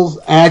vocals,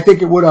 and I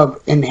think it would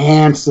have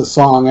enhanced the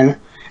song. And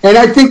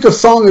I think the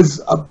song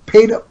is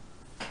played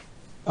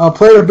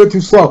a bit too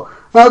slow.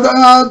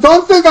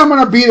 Don't think I'm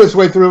going to be this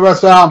way through the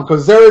rest of the album,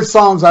 because there is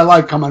songs I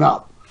like coming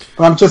up.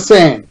 But I'm just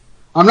saying,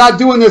 I'm not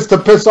doing this to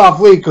piss off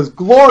Lee, because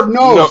Lord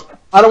knows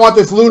I don't want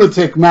this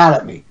lunatic mad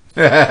at me.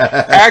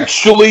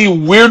 Actually,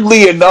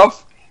 weirdly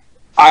enough,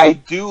 I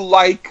do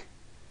like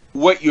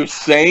what you're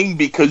saying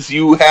because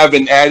you have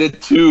an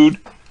attitude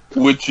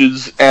which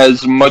is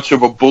as much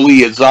of a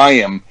bully as I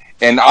am,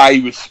 and I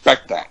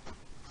respect that.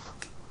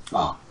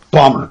 Oh,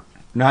 bummer.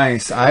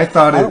 Nice. I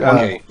thought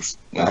it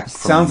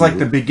sounds like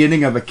the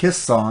beginning of a Kiss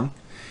song.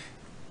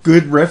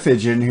 Good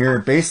riffage in here,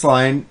 bass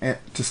line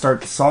to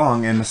start the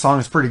song, and the song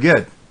is pretty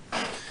good.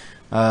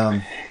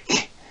 I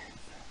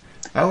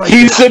like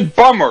he said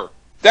bummer.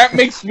 That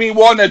makes me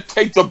want to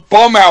take the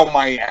bum out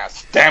my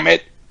ass, damn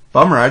it.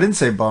 Bummer, I didn't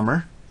say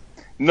bummer.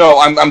 No,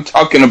 I'm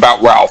talking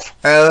about Ralph.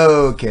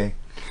 Okay.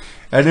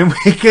 And then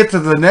we get to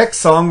the next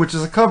song, which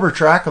is a cover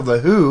track of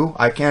The Who,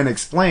 I Can't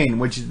Explain.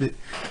 What'd you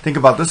think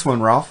about this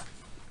one, Ralph?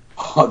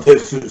 Oh,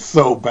 this is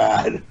so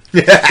bad.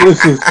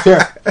 This is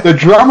the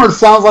drummer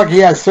sounds like he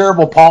has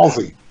cerebral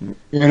palsy,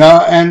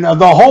 and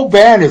the whole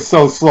band is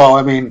so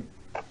slow.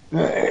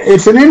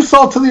 It's an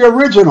insult to the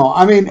original.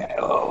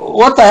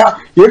 What the hell?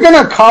 You're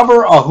going to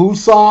cover a Who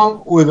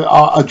song with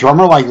a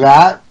drummer like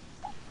that?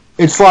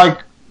 It's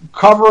like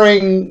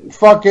covering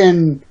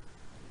fucking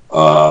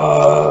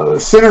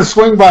Sinner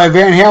Swing by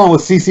Van Halen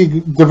with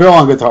CC DeVille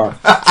on guitar.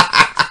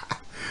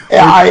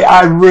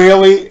 I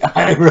really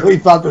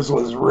thought this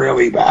was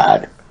really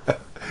bad.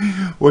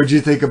 What'd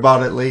you think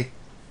about it, Lee?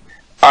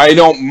 I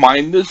don't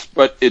mind this,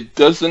 but it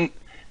doesn't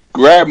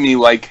grab me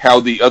like how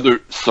the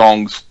other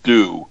songs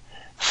do.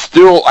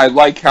 Still, I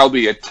like how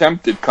they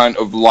attempted kind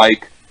of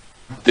like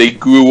they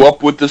grew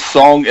up with the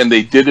song and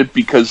they did it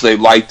because they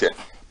liked it.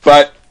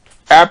 But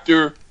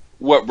after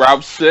what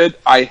Ralph said,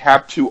 I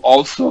have to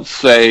also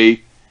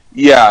say,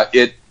 yeah,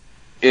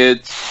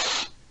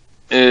 it's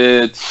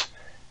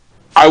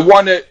I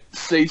want to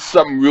say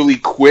something really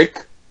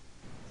quick.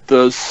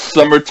 The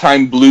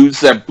Summertime Blues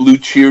that Blue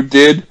Cheer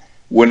did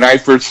when I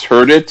first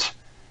heard it,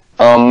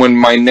 when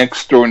my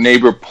next door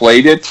neighbor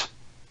played it,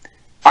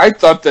 I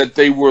thought that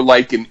they were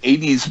like an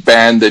 80s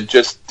band that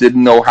just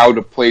didn't know how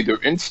to play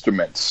their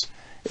instruments.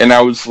 And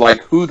I was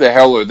like, who the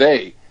hell are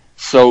they?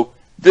 So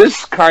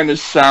this kind of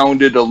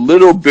sounded a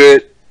little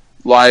bit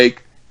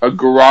like a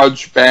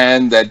garage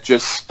band that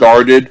just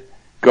started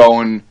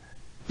going,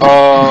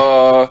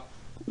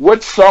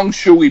 what song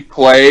should we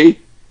play?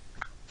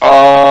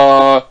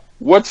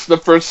 What's the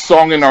first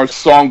song in our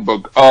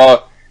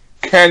songbook?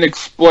 Can't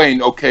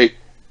explain. Okay.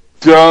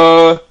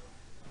 Duh.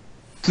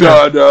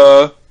 Da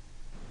da.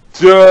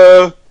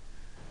 Duh.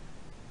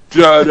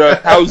 Da da.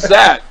 How's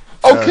that?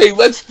 Okay,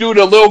 let's do it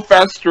a little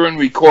faster and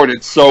record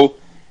it. So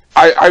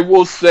I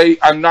will say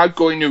I'm not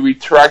going to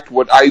retract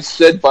what I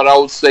said, but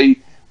I'll say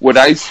what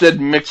I said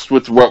mixed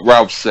with what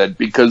Ralph said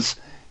because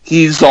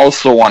he's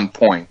also on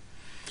point.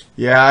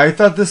 Yeah, I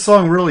thought this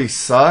song really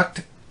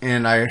sucked,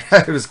 and I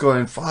was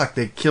going, fuck,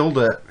 they killed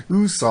a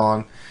Who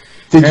song.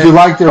 Did you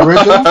like the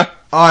original?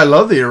 Oh, I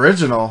love the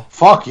original.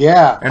 Fuck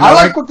yeah. And I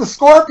like what the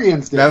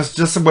Scorpions did. That was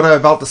just what I was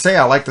about to say.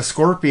 I like the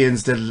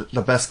Scorpions did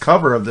the best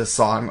cover of this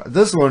song.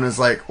 This one is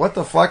like, what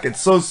the fuck?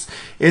 It's so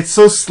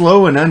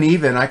slow and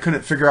uneven. I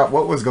couldn't figure out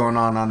what was going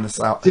on this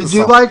album. Did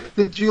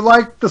you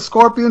like the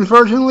Scorpions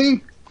version,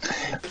 Lee?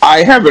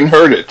 I haven't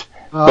heard it,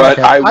 but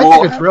okay. I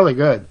think it's really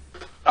good.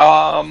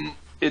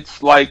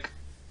 It's like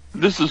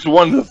this is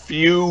one of the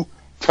few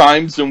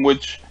times in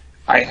which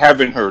I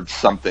haven't heard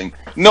something.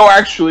 No,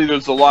 actually,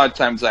 there's a lot of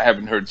times I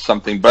haven't heard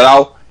something,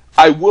 but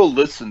I will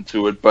listen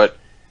to it. But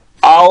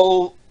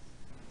I'll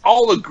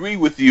agree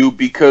with you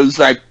because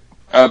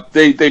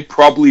they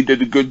probably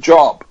did a good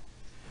job.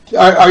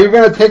 Are you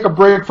going to take a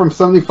break from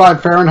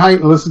 75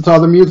 Fahrenheit and listen to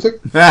other music?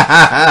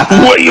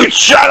 Will you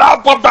shut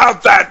up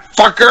about that,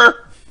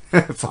 fucker?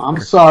 I'm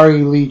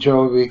sorry, Lee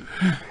Jovi.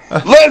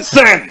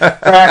 Listen!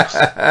 Rex.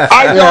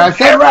 I don't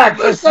said Rex.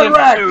 I listen said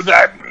Rex. to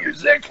that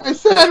music. I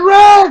said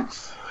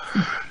Rex.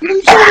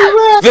 You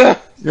said Rex.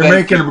 You're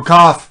making him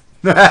cough.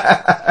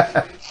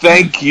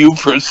 Thank you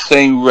for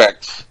saying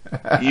Rex.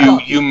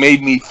 You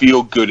made me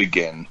feel good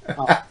again.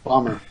 Oh,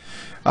 bummer.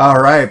 All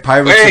right,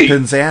 Pirates Hey, of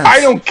Penzance. I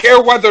don't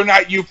care whether or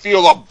not you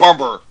feel a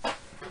bummer.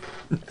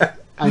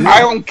 I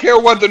don't care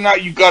whether or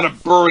not you got a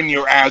burr in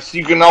your ass.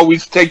 You can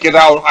always take it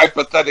out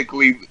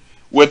hypothetically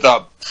with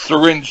a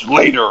syringe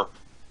later.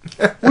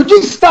 Would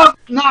you stop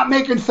not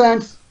making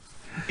sense?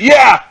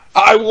 Yeah,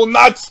 I will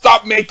not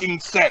stop making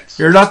sense.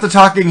 You're not the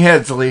talking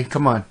heads, Lee.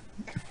 Come on.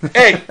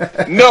 Hey,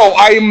 no,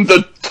 I am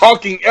the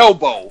talking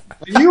elbow.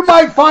 You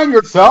might find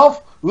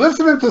yourself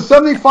listening to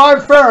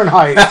 75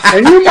 Fahrenheit,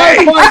 and you might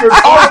Hey, find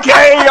yourself.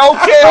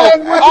 okay.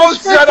 And with I'll the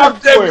shut up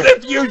scripture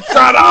if you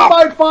shut You up.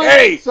 might find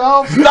Hey,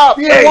 yourself stop.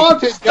 being Hey,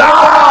 wanted.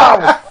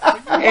 stop.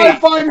 You Hey, might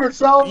find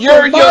yourself.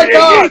 You're my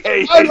God,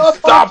 hey, I love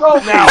stop Bon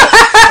Jovi. now.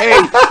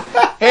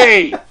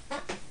 Hey.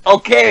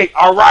 Okay,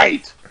 all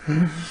right.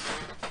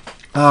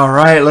 All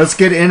right, let's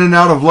get In and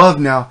Out of Love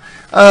now.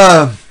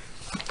 All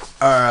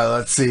right,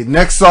 let's see.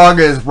 Next song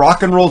is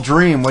Rock and Roll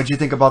Dream. What'd you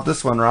think about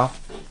this one, Ralph?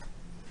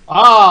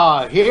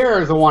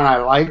 Here's the one I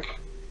like.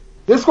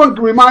 This one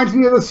reminds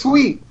me of The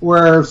Sweet,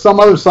 where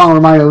some other song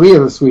reminded me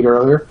of The Sweet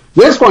earlier.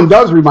 This one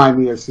does remind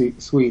me of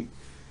Sweet.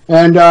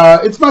 And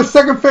it's my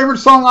second favorite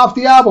song off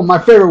the album. My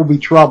favorite will be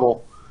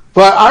Trouble.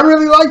 But I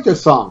really like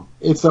this song.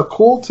 It's a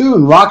cool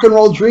tune, Rock and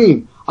Roll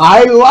Dream.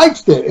 I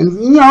liked it.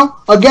 And,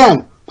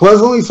 again,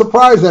 pleasantly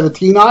surprised that a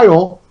teen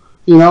idol,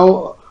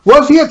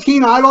 was he a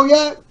teen idol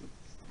yet?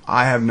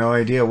 I have no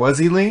idea. Was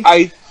he, Lee?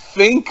 I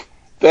think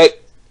that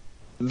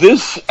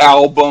this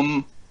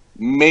album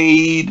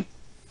made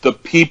the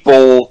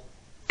people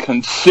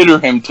consider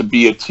him to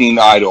be a teen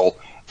idol.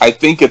 I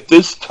think at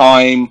this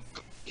time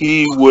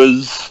he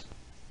was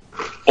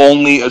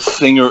only a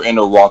singer in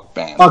a rock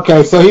band.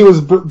 Okay, so he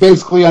was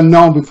basically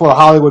unknown before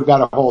Hollywood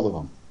got a hold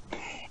of him.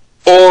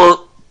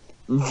 Or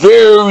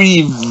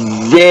very,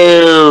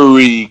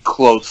 very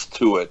close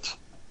to it.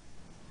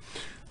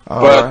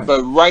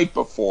 But right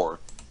before.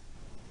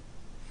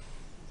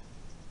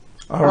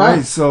 All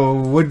right, so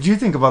what did you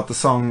think about the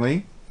song,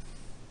 Lee?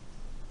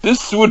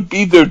 This would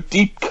be their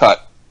deep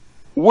cut.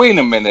 Wait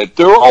a minute,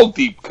 they're all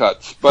deep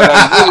cuts, but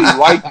I really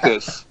like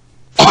this.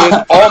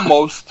 It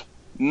almost,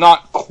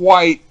 not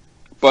quite,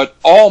 but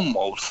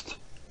almost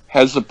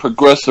has a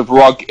progressive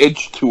rock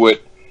edge to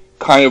it,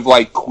 kind of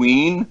like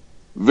Queen.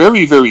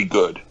 Very, very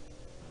good.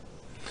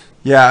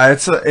 Yeah,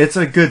 it's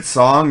a good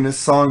song. This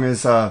song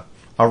is a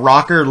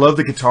rocker. Love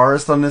the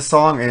guitarist on this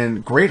song,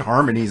 and great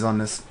harmonies on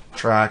this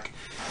track.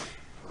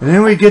 And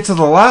then we get to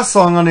the last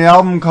song on the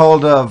album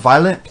called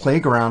Violent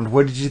Playground.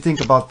 What did you think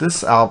about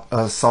this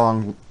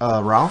song,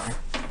 Ralph?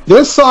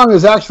 This song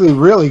is actually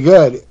really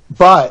good,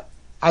 but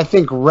I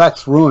think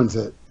Rex ruins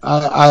it.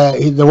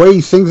 The way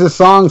he sings this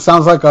song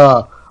sounds like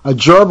a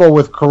gerbil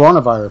with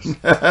coronavirus.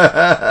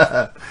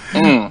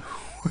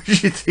 What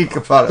did you think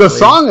about it, The Lee?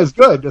 song is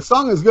good. The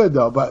song is good,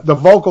 though, but the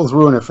vocals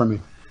ruin it for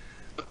me.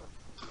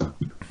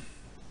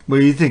 What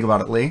do you think about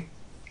it, Lee?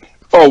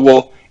 Oh,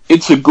 well,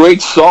 it's a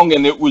great song,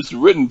 and it was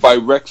written by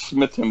Rex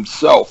Smith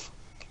himself.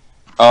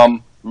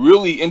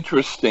 Really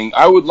interesting.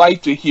 I would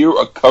like to hear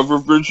a cover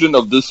version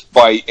of this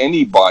by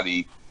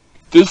anybody.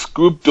 This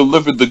group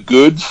delivered the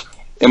goods,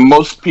 and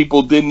most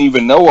people didn't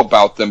even know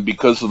about them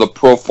because of the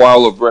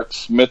profile of Rex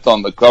Smith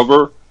on the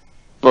cover.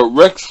 But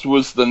Rex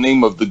was the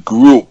name of the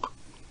group,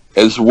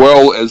 as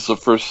well as the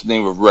first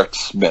name of Rex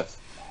Smith.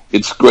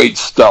 It's great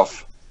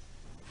stuff.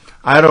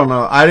 I don't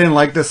know. I didn't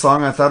like this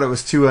song. I thought it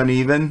was too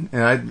uneven,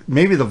 and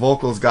maybe the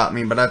vocals got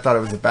me, but I thought it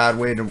was a bad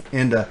way to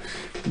end a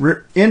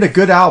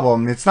good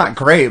album. It's not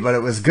great, but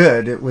it was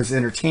good. It was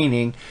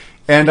entertaining.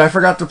 And I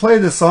forgot to play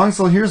this song,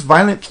 so here's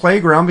Violent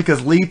Playground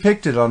because Lee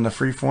picked it on the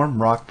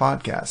Freeform Rock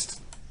Podcast.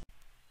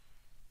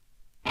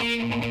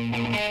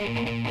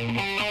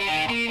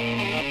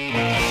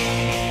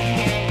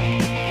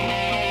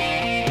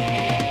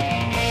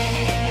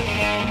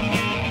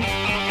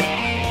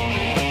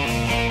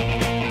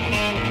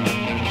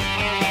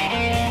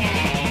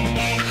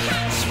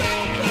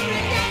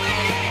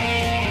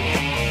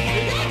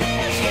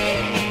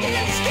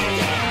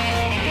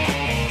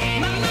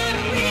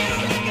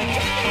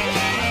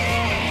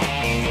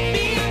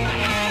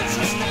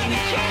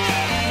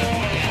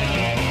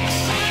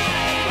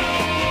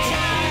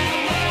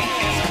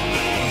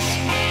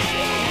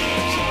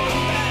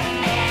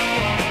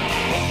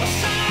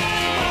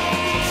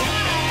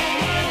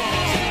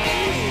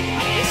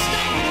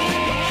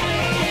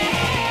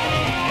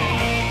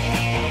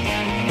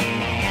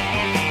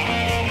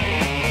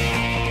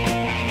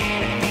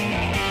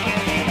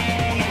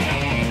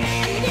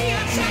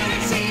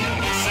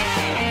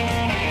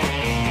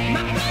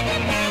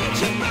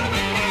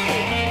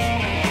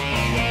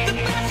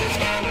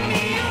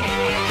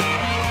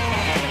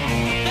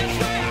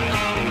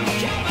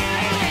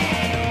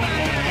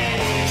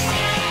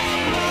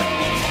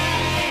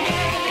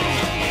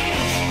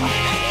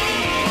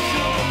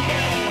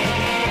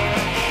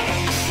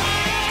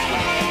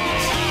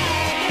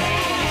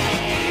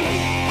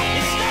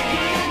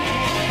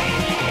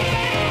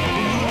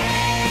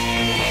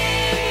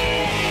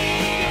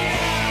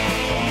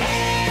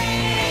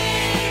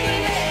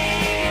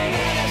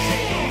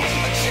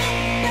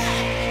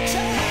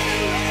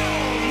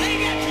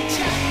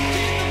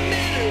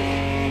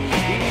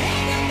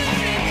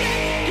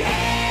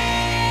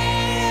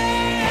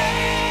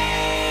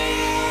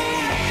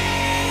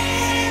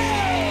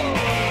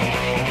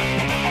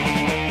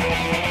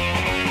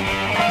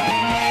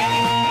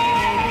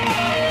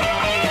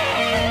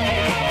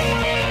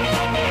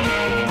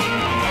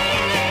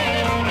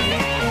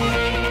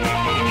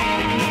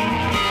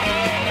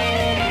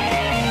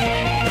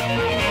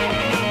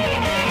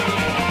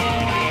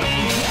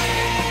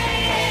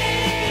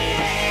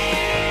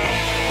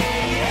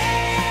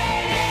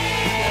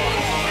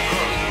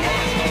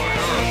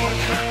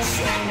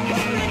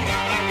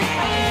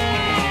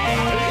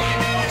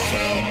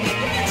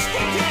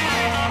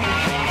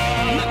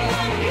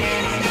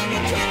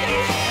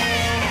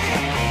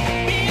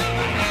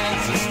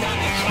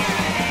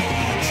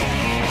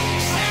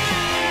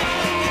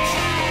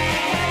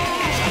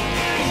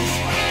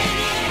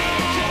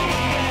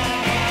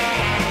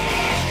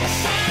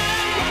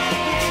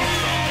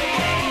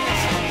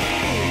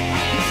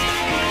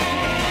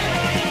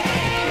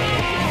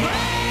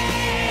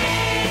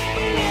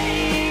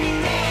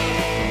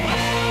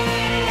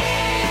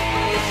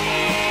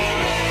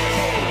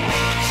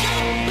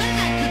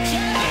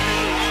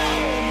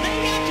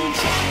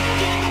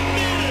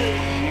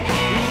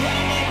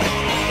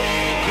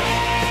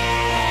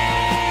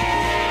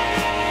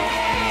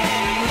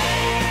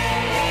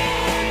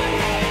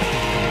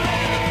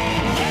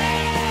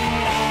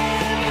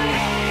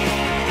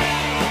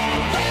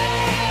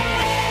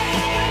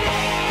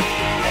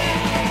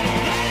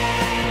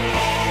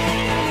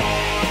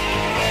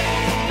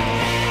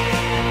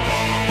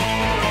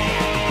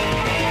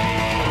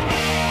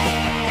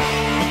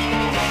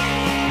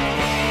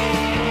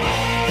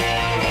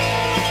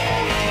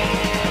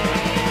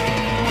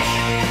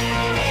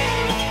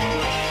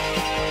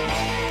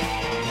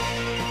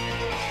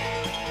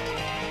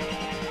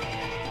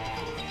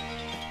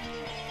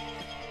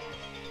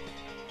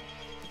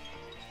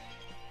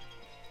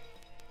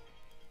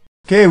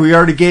 Okay, we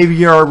already gave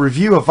you our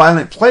review of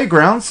Violent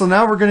Playground, so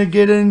now we're going to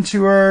get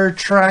into our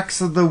tracks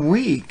of the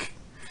week.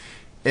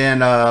 And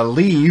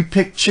Lee, you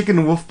picked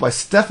Chicken Wolf by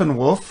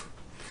Steppenwolf.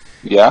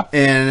 Yeah.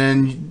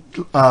 And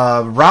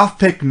Ralph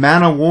picked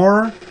Man of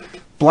War,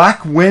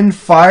 Black Wind,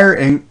 Fire,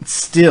 and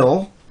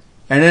Still.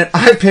 And then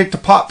I picked a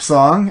pop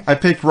song. I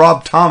picked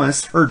Rob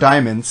Thomas, Her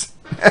Diamonds.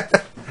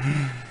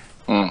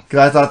 Because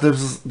I thought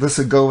this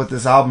would go with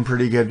this album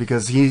pretty good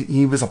because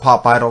he was a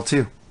pop idol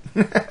too.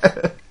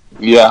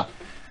 Yeah.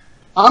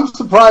 I'm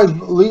surprised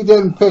Lee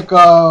didn't pick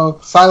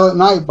Silent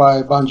Night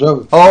by Bon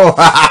Jovi.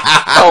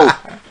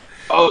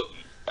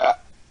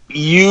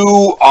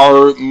 You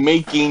are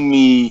making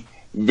me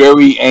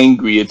very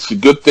angry. It's a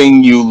good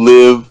thing you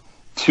live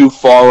too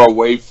far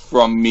away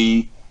from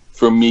me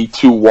for me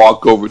to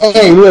walk over to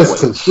Hey,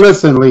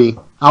 listen, Lee.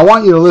 I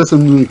want you to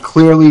listen to me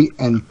clearly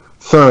and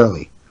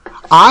thoroughly.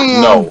 I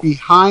am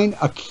behind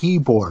a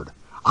keyboard.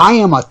 I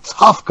am a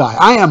tough guy.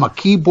 I am a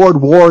keyboard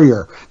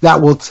warrior that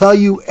will tell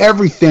you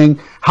everything,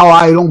 how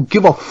I don't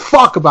give a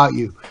fuck about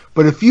you.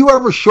 But if you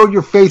ever showed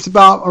your face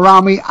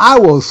around me, I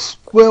will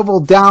swivel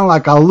down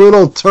like a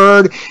little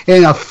turd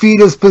in a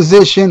fetus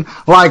position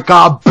like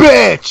a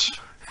bitch.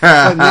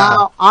 But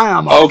now I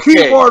am a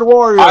keyboard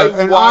warrior,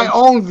 I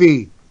own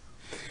thee.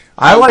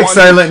 I like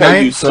Silent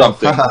Night.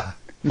 Something.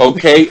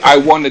 Okay, I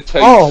want to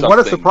tell you something. Oh, what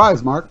a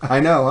surprise, Mark. I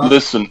know. Huh?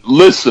 Listen.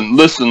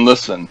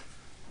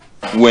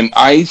 When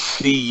I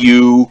see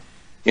you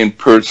in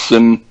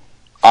person,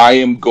 I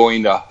am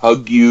going to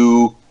hug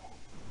you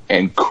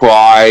and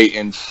cry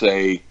and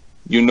say,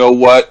 you know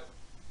what?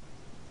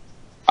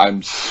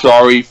 I'm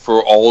sorry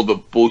for all the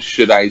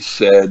bullshit I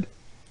said.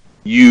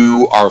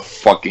 You are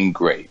fucking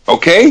great.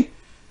 Okay?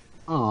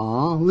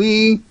 Aw,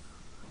 Lee.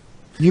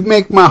 You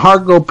make my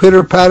heart go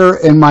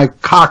pitter-patter and my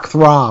cock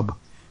throb.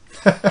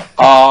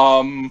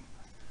 I'm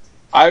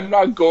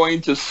not going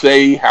to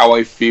say how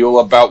I feel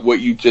about what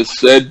you just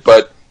said,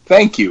 but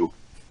thank you.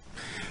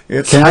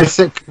 Can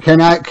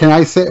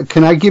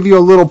I give you a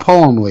little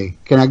poem, Lee?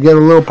 Can I get a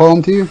little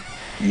poem to you?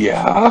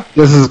 Yeah.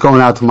 This is going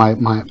out to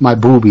my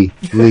booby,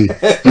 Lee.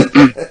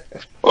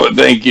 Oh,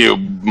 thank you,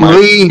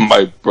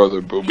 my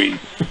brother Booby.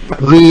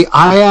 Lee,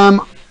 I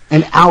am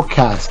an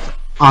outcast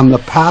on the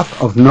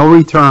path of no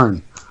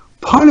return.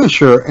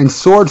 Punisher and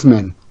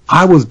swordsman,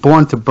 I was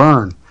born to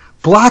burn.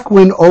 Black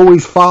wind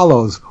always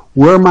follows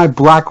where my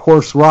black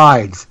horse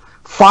rides.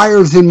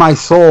 Fire's in my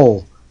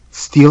soul.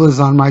 Steel is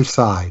on my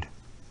side.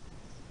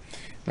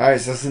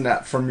 Nice. Isn't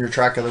that from your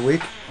track of the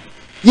week?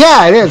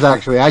 Yeah, it is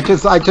actually. I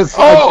just did a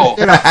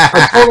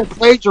total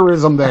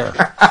plagiarism there.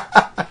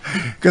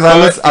 Because I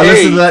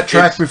listened to that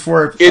track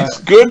before. It's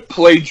good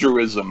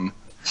plagiarism.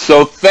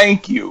 So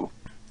thank you.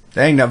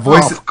 Dang, that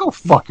voice! Go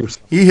fuck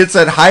yourself. He hits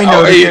that high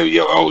note. He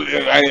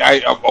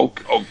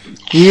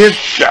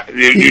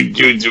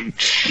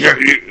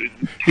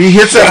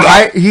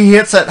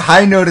hits that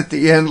high note at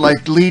the end,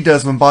 like Lee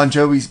does when Bon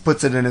Jovi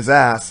puts it in his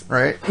ass,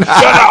 right?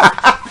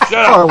 Shut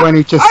up! Or when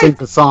he just sings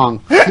the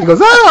song, he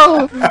goes,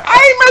 "Oh,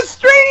 I'm a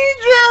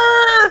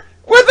stranger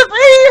with a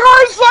pretty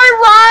horse I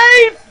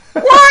ride.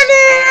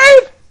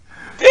 Wanted,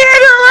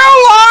 dead or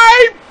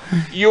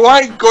alive. You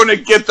ain't gonna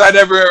get that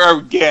ever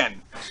again."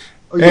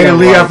 Hey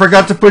Lee, I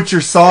forgot to put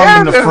your song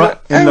in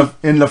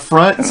the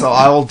front, so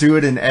I will do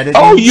it in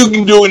editing. Oh, you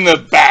can do it in the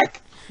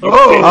back.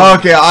 Oh,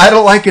 okay. I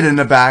don't like it in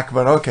the back,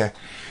 but okay.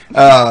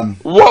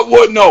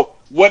 No,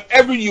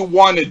 whatever you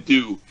want to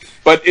do,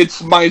 but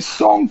it's my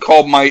song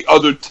called "My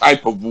Other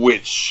Type of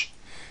Wish."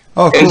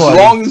 Oh, cool.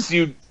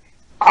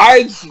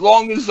 As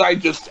long as I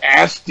just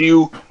asked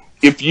you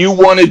if you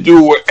want to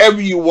do wherever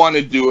you want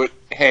to do it,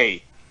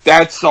 hey,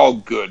 that's all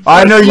good.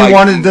 I know you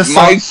wanted this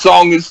song. My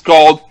song is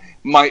called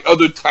 "My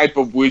Other Type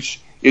of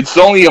Wish." It's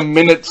only a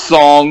minute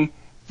song,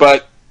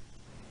 but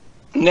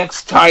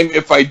next time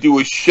if I do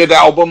a shit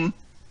album,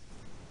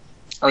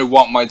 I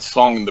want my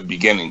song in the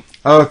beginning.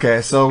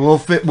 Okay, so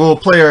we'll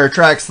play our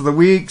tracks of the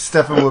week.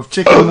 Steppenwolf,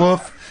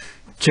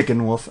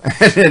 Chicken Wolf,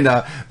 and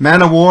then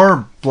Man of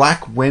War,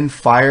 Black Wind,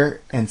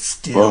 Fire, and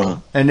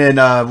Still, and then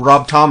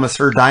Rob Thomas,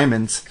 Her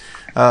Diamonds,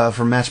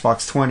 from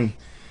Matchbox 20.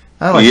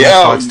 I like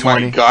Matchbox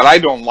 20. My God, I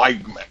don't like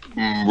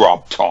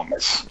Rob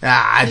Thomas.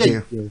 I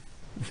do.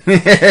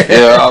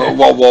 Yeah,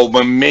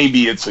 well,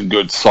 maybe it's a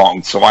good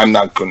song, so I'm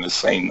not going to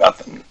say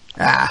nothing.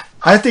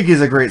 I think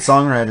he's a great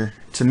songwriter.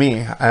 To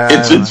me,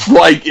 it's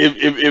like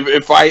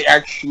if I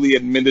actually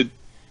admitted,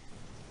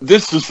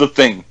 this is the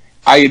thing.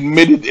 I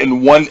admitted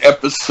in one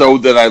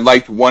episode that I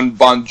liked one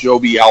Bon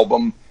Jovi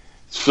album.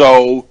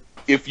 So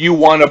if you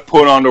want to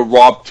put on a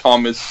Rob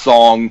Thomas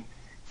song,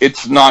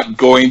 it's not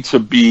going to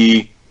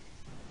be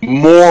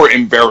more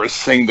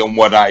embarrassing than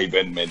what I've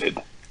admitted.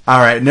 All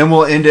right, and then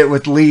we'll end it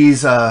with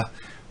Lee's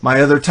My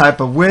Other Type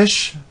of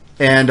Wish.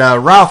 And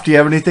Ralph, do you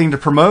have anything to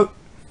promote?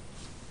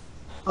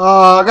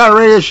 I got a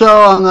radio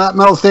show on that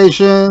metal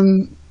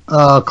station,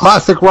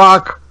 classic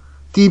rock,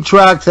 deep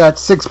tracks at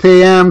 6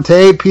 p.m. to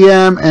 8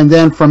 p.m. And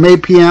then from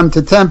 8 p.m.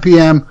 to 10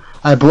 p.m.,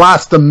 I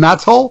blast the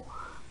metal.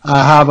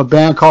 I have a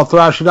band called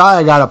Thrash or Die.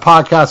 I got a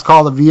podcast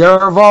called The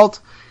Vieira Vault.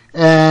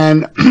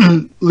 and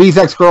Lee's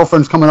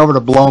ex-girlfriend's coming over to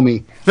blow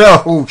me.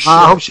 Oh, shit.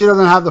 I hope she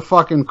doesn't have the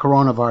fucking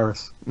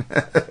coronavirus.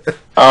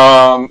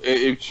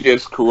 If she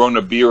has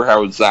Corona beer,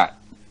 how is that?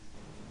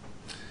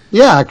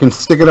 Yeah, I can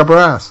stick it up her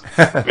ass.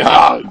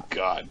 Oh,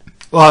 God.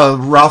 Well,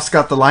 Ralph's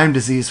got the Lyme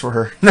disease for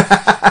her.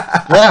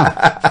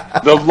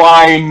 Yeah.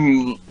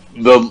 The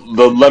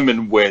the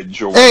lemon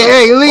wedge. Or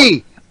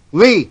Hey,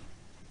 Lee.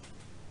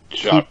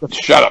 Shut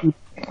up.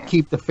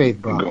 Keep the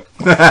faith, bro.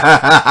 Shut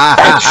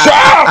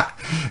up!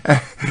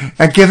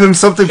 And give him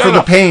something Shut for the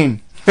up.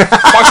 pain.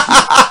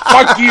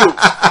 Fuck you.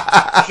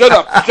 Shut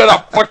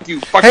up. Fuck you.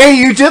 Hey,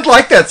 you did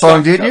like that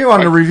song, didn't Shut you, up.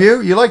 on the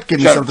review? You liked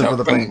giving Shut something up. for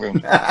the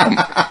pain.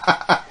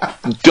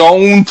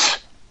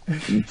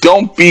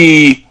 Don't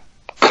be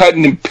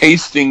cutting and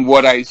pasting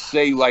what I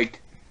say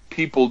like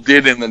people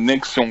did in the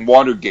Nixon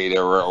Watergate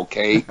era,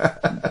 okay?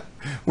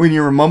 When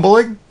you were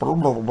mumbling?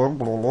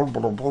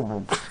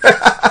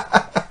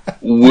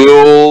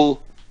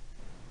 Will...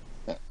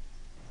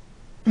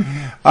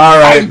 All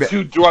right. I'm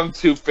too drunk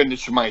to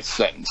finish my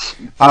sentence.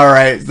 All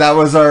right. That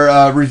was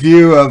our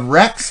review of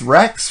Rex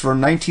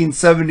from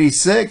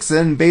 1976.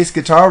 And bass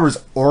guitar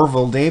was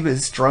Orville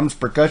Davis, drums,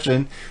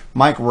 percussion,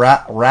 Mike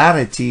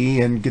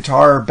Ratity, and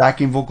guitar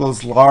backing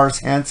vocals Lars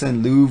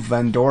Hansen, Lou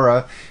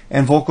Vandora,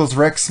 and vocals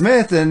Rex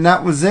Smith. And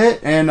that was it.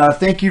 And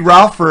thank you,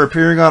 Ralph, for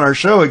appearing on our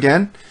show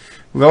again.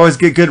 We always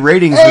get good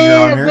ratings when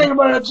you're on here. Think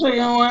about a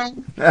chicken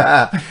wing.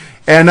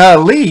 And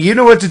Lee, you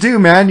know what to do,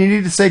 man. You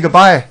need to say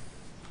goodbye.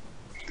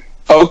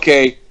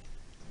 Okay.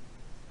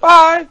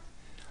 Bye.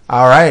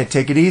 All right,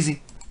 take it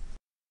easy.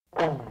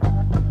 You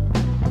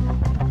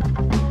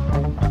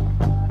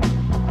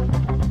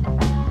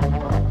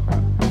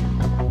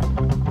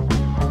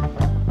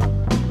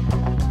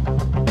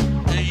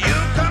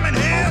coming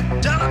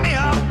here telling me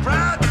how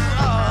proud you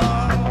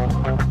are.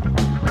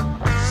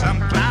 Some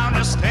clown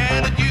just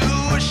handed you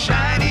a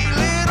shiny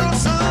little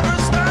silver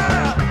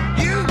star.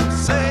 You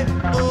say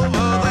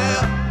over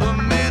there the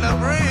men are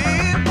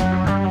brave,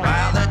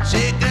 while the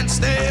chickens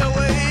stay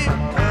away,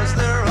 'cause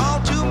they're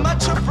all too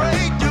much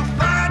afraid to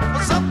fight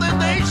for something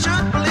they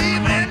should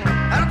believe in.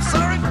 I'm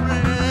sorry,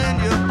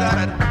 friend, you've got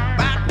it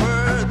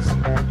backwards.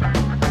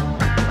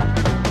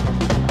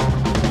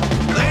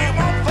 They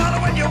won't follow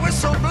when your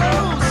whistle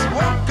blows,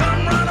 won't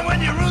come running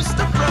when your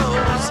rooster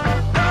crows.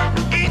 Don't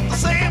eat the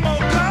same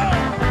old corn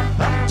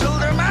until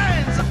their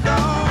minds are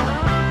gone.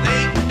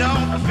 They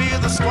don't fear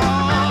the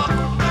squawk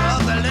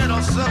of the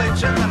little silly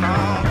chicken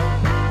hawk.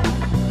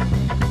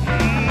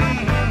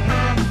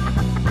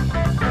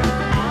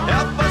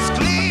 Help us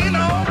clean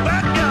our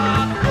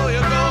backyard before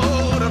you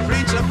go to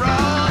preach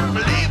abroad.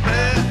 Believe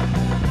me,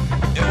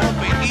 it won't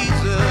be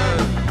easy.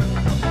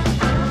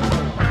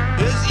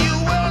 As you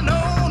well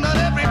know, not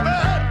every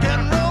bird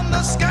can roam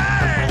the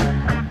sky.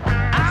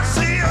 I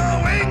see your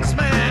wings,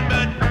 man,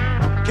 but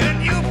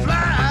can you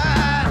fly?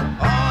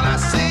 All I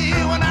see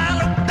when I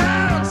look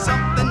down,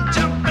 something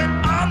jumping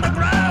on the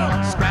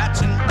ground,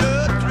 scratching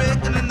dirt,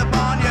 trickling in the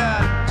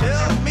barnyard.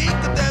 Tell me,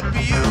 could that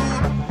be you?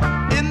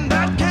 In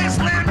that case,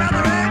 lay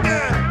another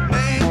anchor.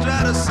 May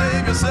try to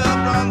save yourself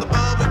from the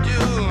barbecue.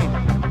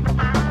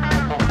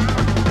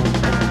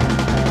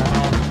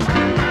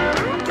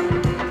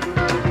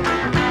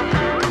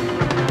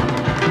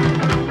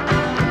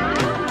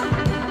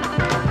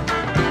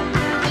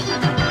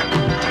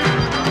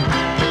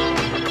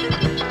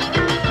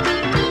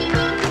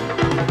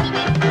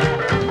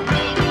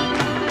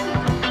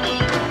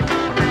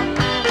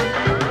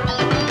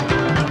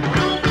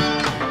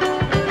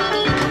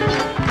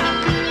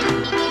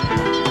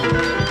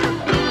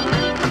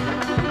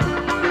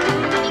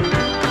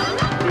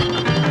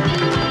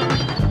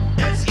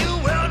 As you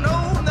well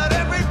know, not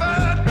every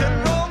bird can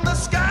roam the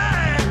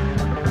sky.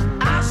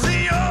 I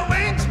see your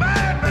wings,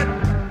 man, but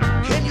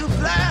can you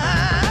fly?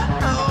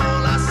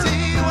 All I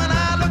see when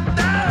I look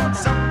down,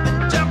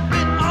 something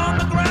jumping on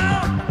the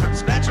ground,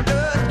 scratching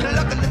dirt,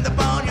 clucking in the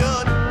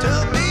barnyard.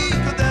 Tell me,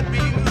 could that be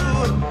you?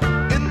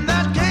 In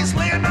that case,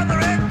 lay another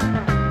egg.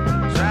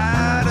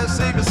 Try to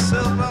save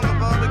yourself from the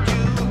barbecue.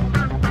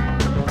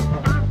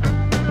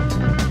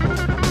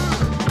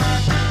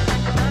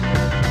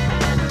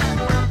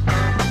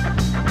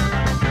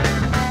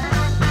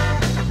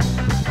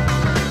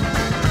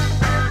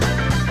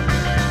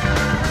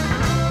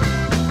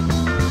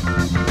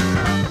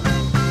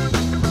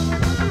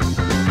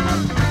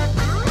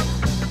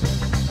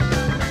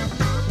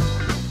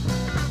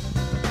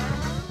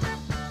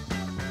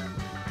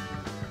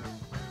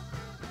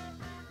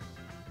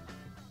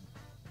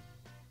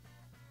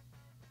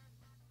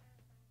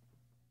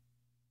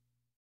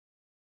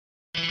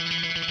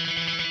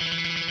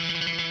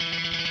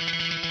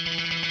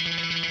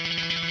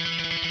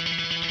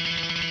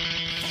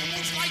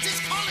 Foremost light is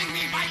calling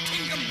me, my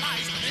kingdom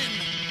lies within.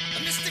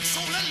 The mystic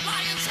soul and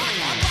lions are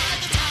on by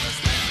the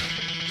talisman.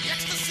 The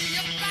ecstasy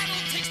of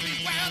battle takes me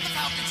where the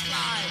falcons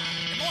fly.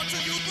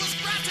 Immortal youth was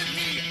granted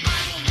me, I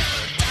will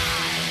never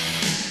die.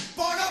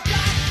 Born of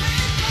black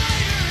wind,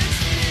 fire and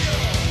steel.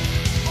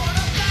 Born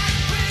of black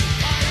wind,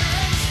 fire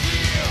and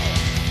steel.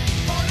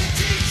 Born to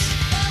teach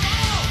them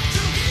all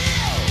to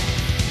heal.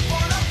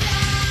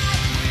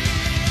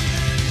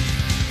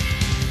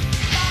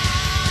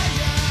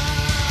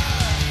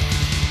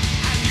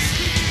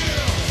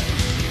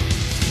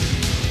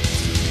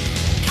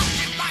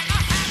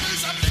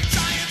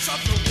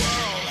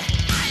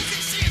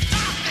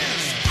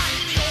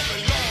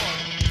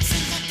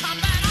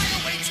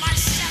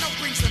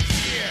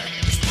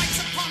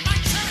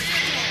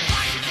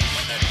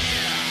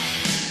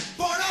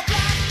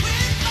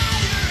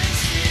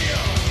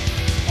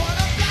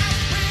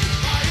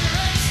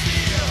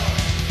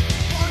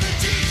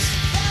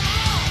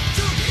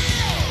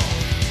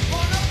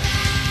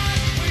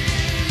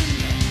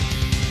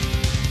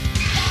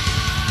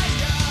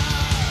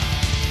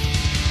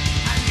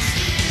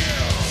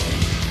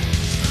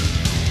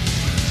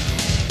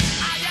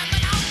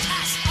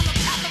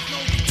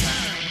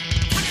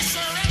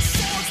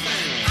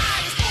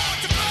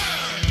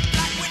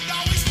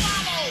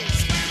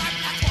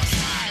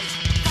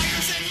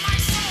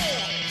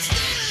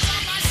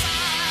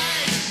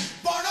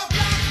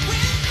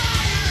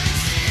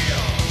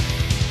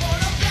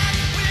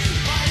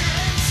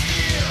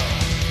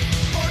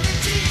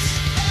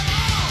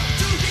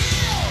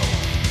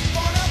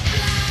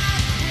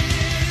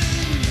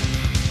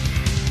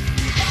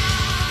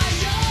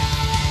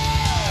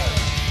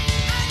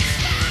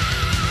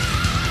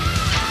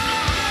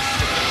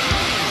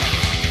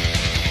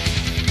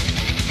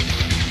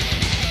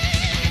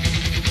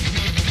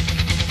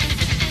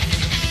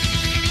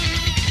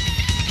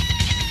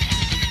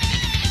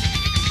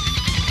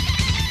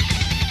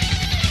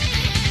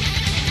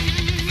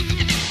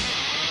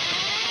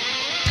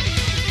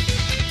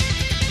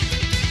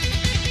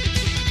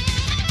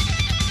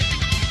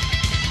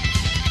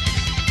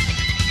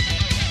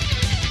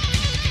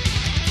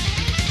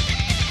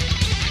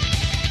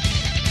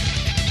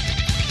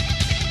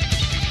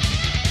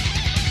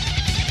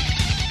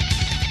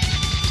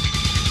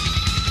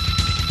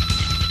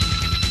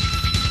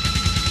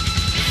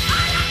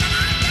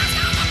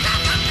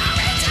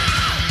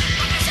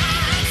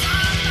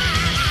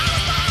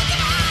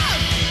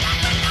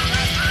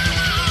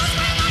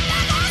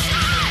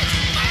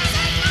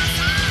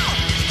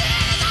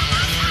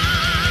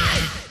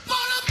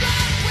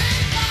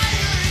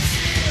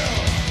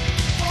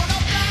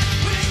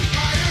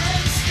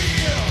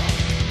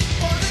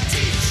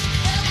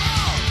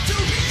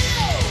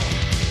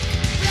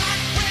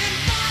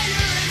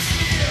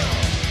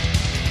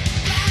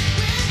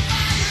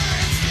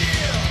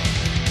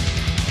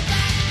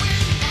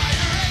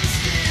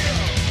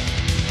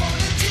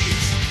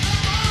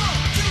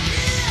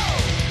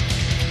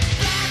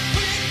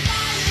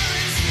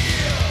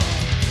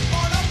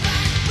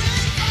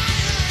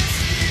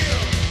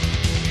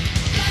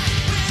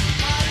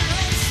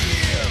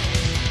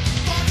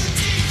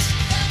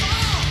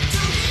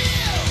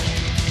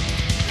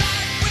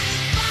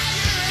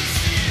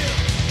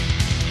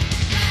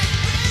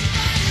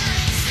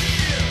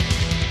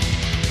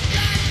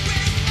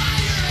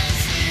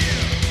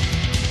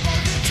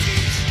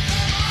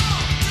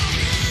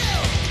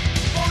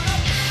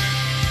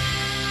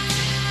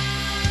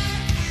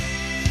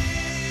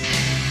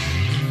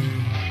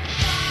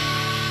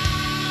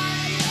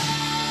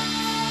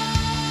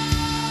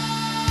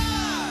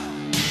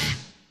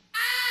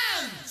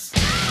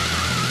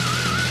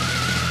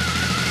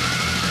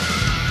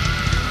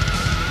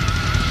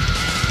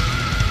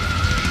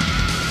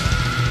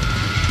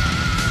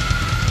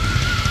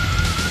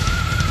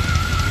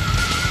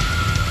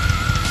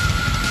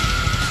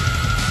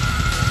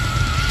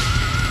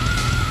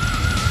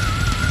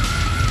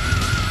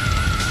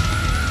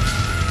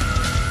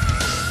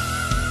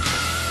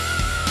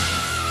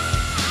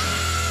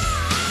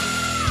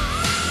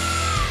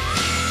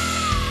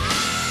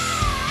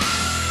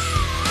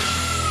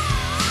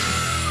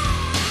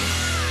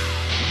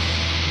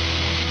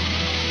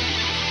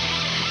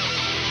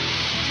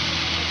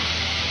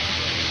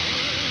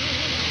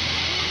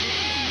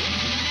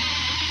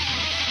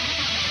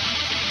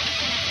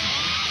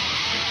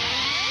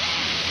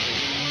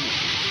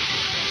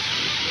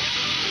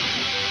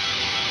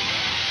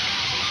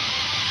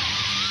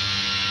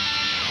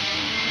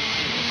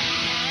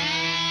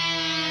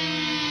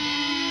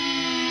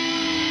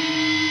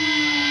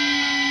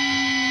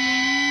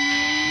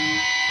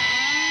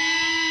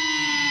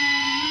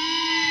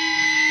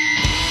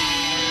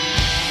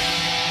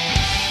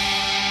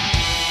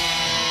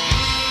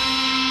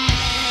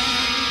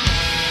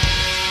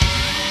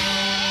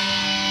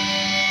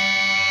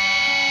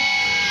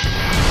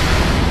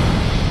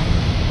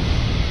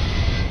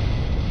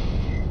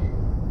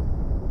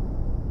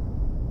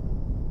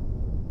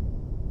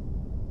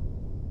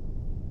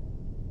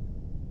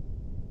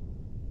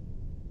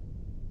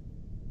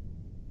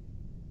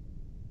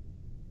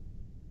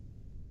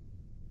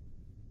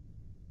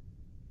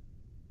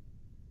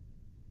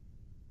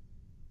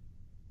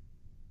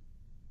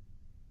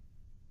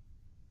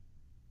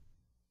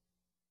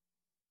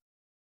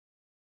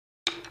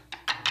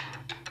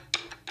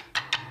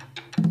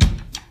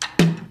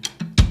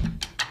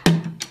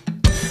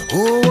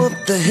 Oh,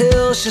 up the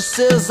hill, she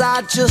says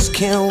I just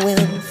can't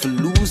win for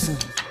losing.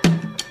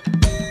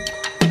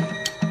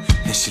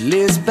 And she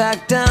lays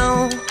back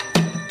down.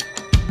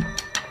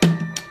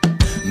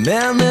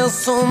 Man, there's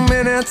so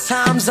many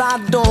times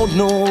I don't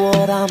know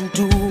what I'm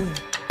doing.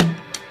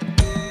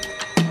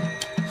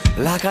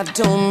 Like I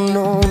don't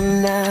know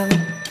now.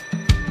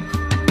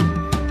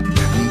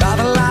 By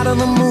the light of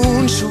the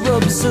moon, she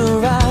rubs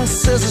her eyes.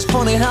 Says it's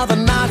funny how the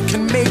night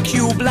can make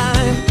you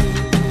blind.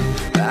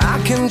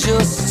 I can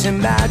just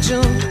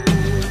imagine.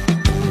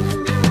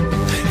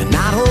 And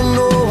I don't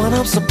know what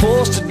I'm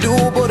supposed to do,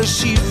 but if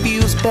she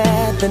feels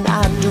bad, then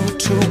I do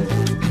too.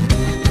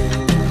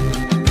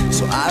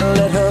 So I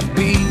let her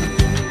be.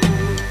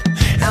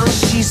 And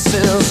she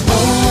says,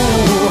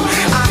 oh,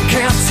 I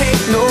can't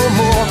take no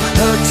more.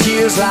 Her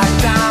tears like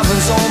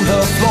diamonds on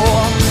the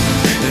floor,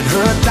 and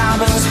her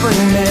diamonds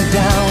bring me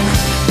down.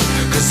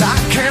 Cause I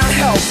can't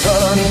help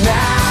her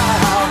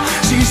now.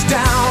 She's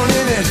down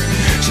in it.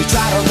 She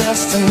tried her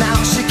best and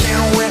now she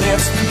can't win.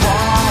 It's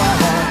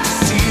hard to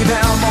see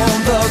them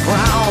on the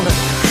ground.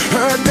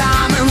 Her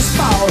diamonds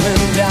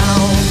falling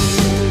down.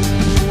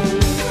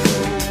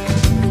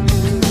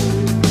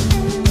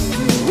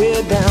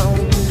 Way down.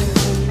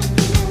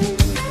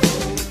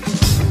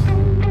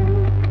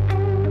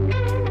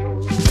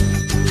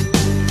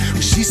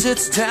 She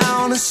sits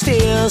down and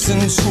stares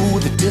into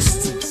the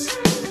distance,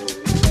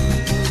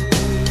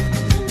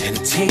 and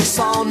it takes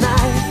all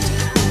night.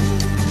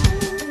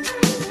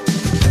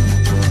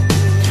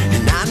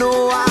 And I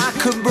know I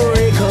could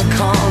break her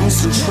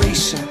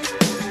concentration,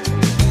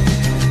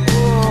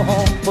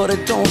 oh, but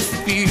it don't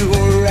feel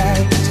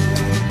right.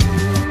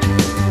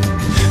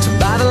 So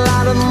by the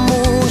light of the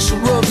moon, she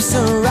rubs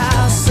her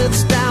eyes,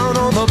 sits down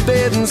on the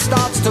bed and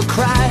starts to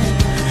cry.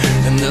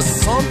 And there's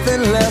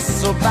something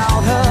less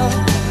about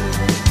her.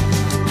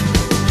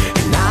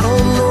 I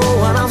don't know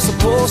what I'm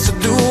supposed to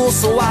do,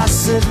 so I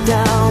sit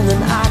down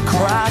and I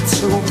cry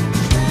too.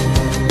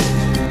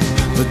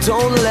 But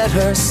don't let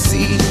her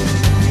see.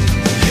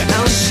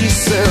 Now she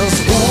says,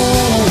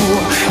 ooh,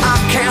 I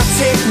can't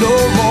take no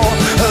more.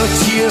 Her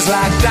tears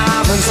like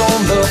diamonds on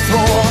the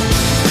floor,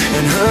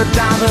 and her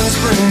diamonds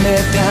bring me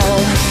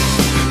down.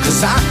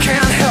 Cause I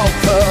can't help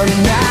her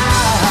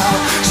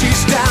now.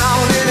 She's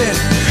down in it.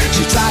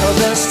 She tried her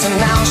best and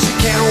now she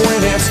can't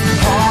win. It's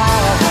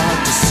hard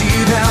to see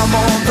them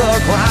on the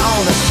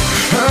ground.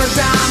 Her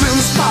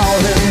diamonds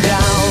falling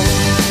down.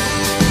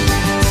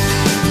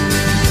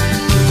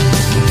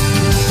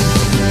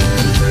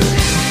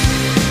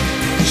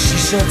 She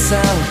shuts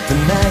out the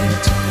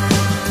night,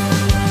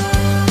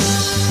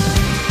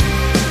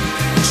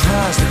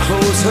 tries to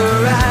close her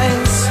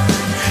eyes.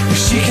 If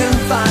she can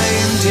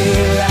find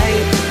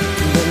daylight,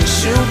 then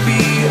she'll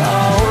be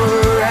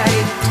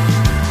alright.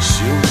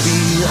 She'll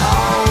be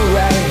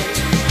alright,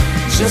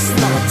 just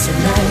not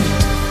tonight.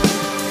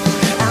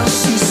 And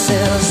she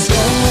says,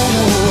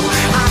 oh,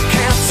 I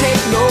can't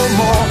take no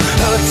more.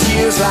 Her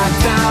tears like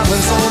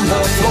diamonds on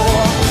the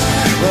floor,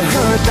 but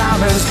her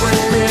diamonds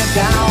bring me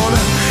down.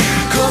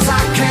 Cause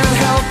I can't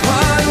help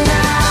her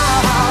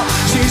now.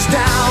 She's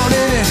down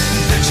in it.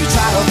 She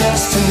tried her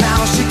best and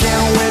now she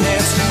can't win.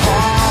 It's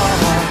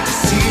hard to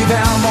see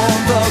them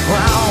on the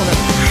ground.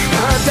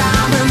 Her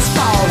diamonds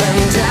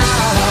falling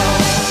down.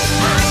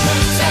 I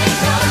can't take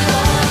no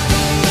more.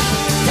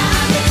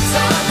 Diamonds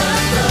on the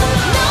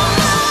floor.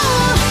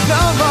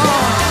 No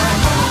more.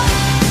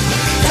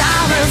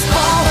 Diamonds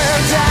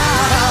falling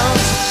down.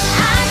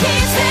 I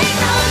can't take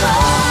no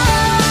more.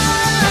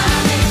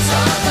 Diamonds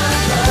on the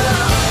floor.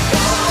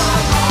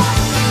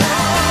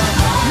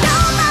 No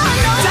more.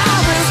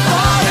 Diamonds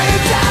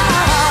falling down.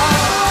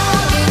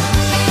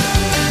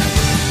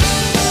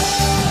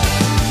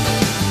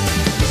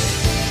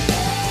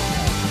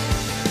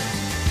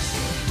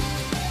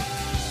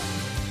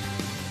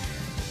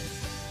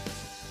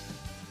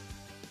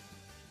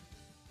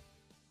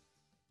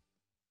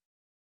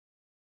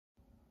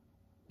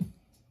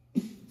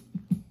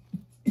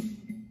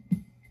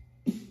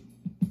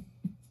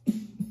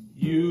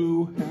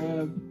 You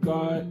have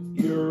got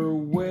your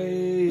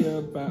way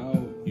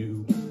about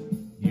you.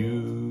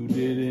 You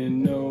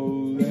didn't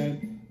know that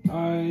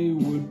I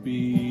would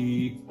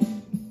be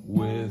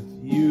with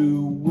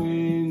you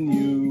when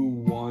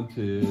you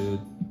wanted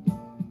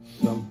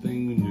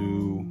something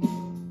new.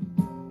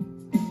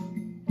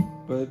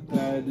 But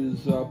that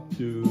is up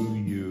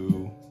to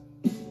you.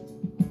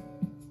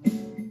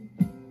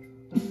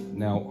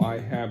 Now I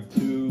have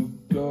to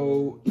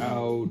go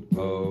out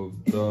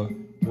of the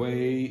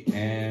way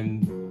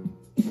and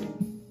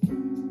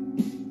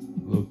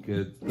look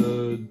at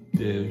the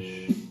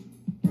dish.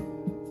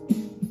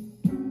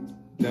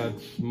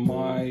 That's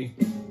my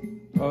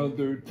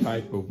other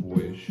type of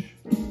wish.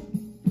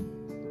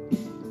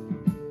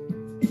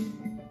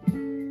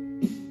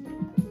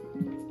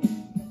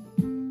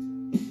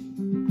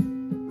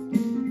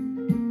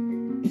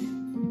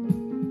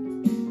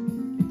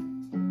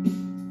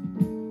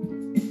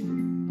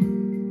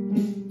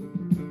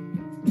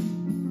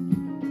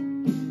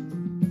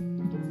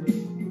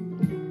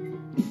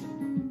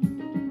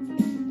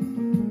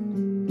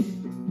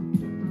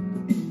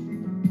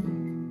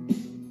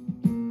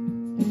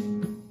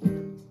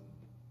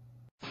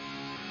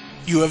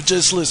 You have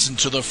just listened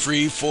to the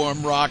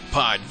Freeform Rock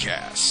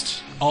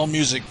Podcast. All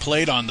music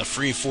played on the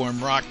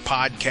Freeform Rock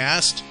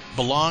Podcast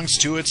belongs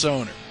to its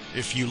owner.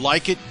 If you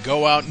like it,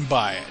 go out and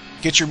buy it.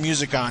 Get your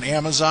music on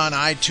Amazon,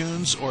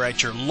 iTunes, or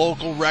at your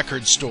local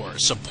record store.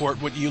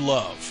 Support what you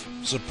love.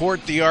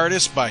 Support the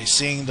artist by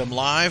seeing them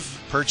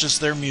live. Purchase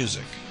their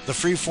music. The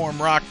Freeform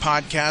Rock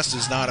Podcast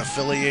is not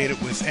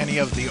affiliated with any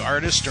of the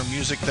artists or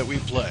music that we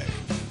play.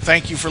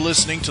 Thank you for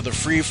listening to the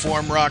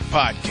Freeform Rock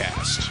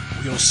Podcast.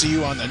 We'll see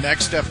you on the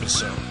next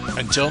episode.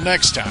 Until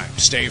next time,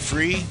 stay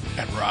free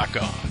and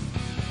rock on.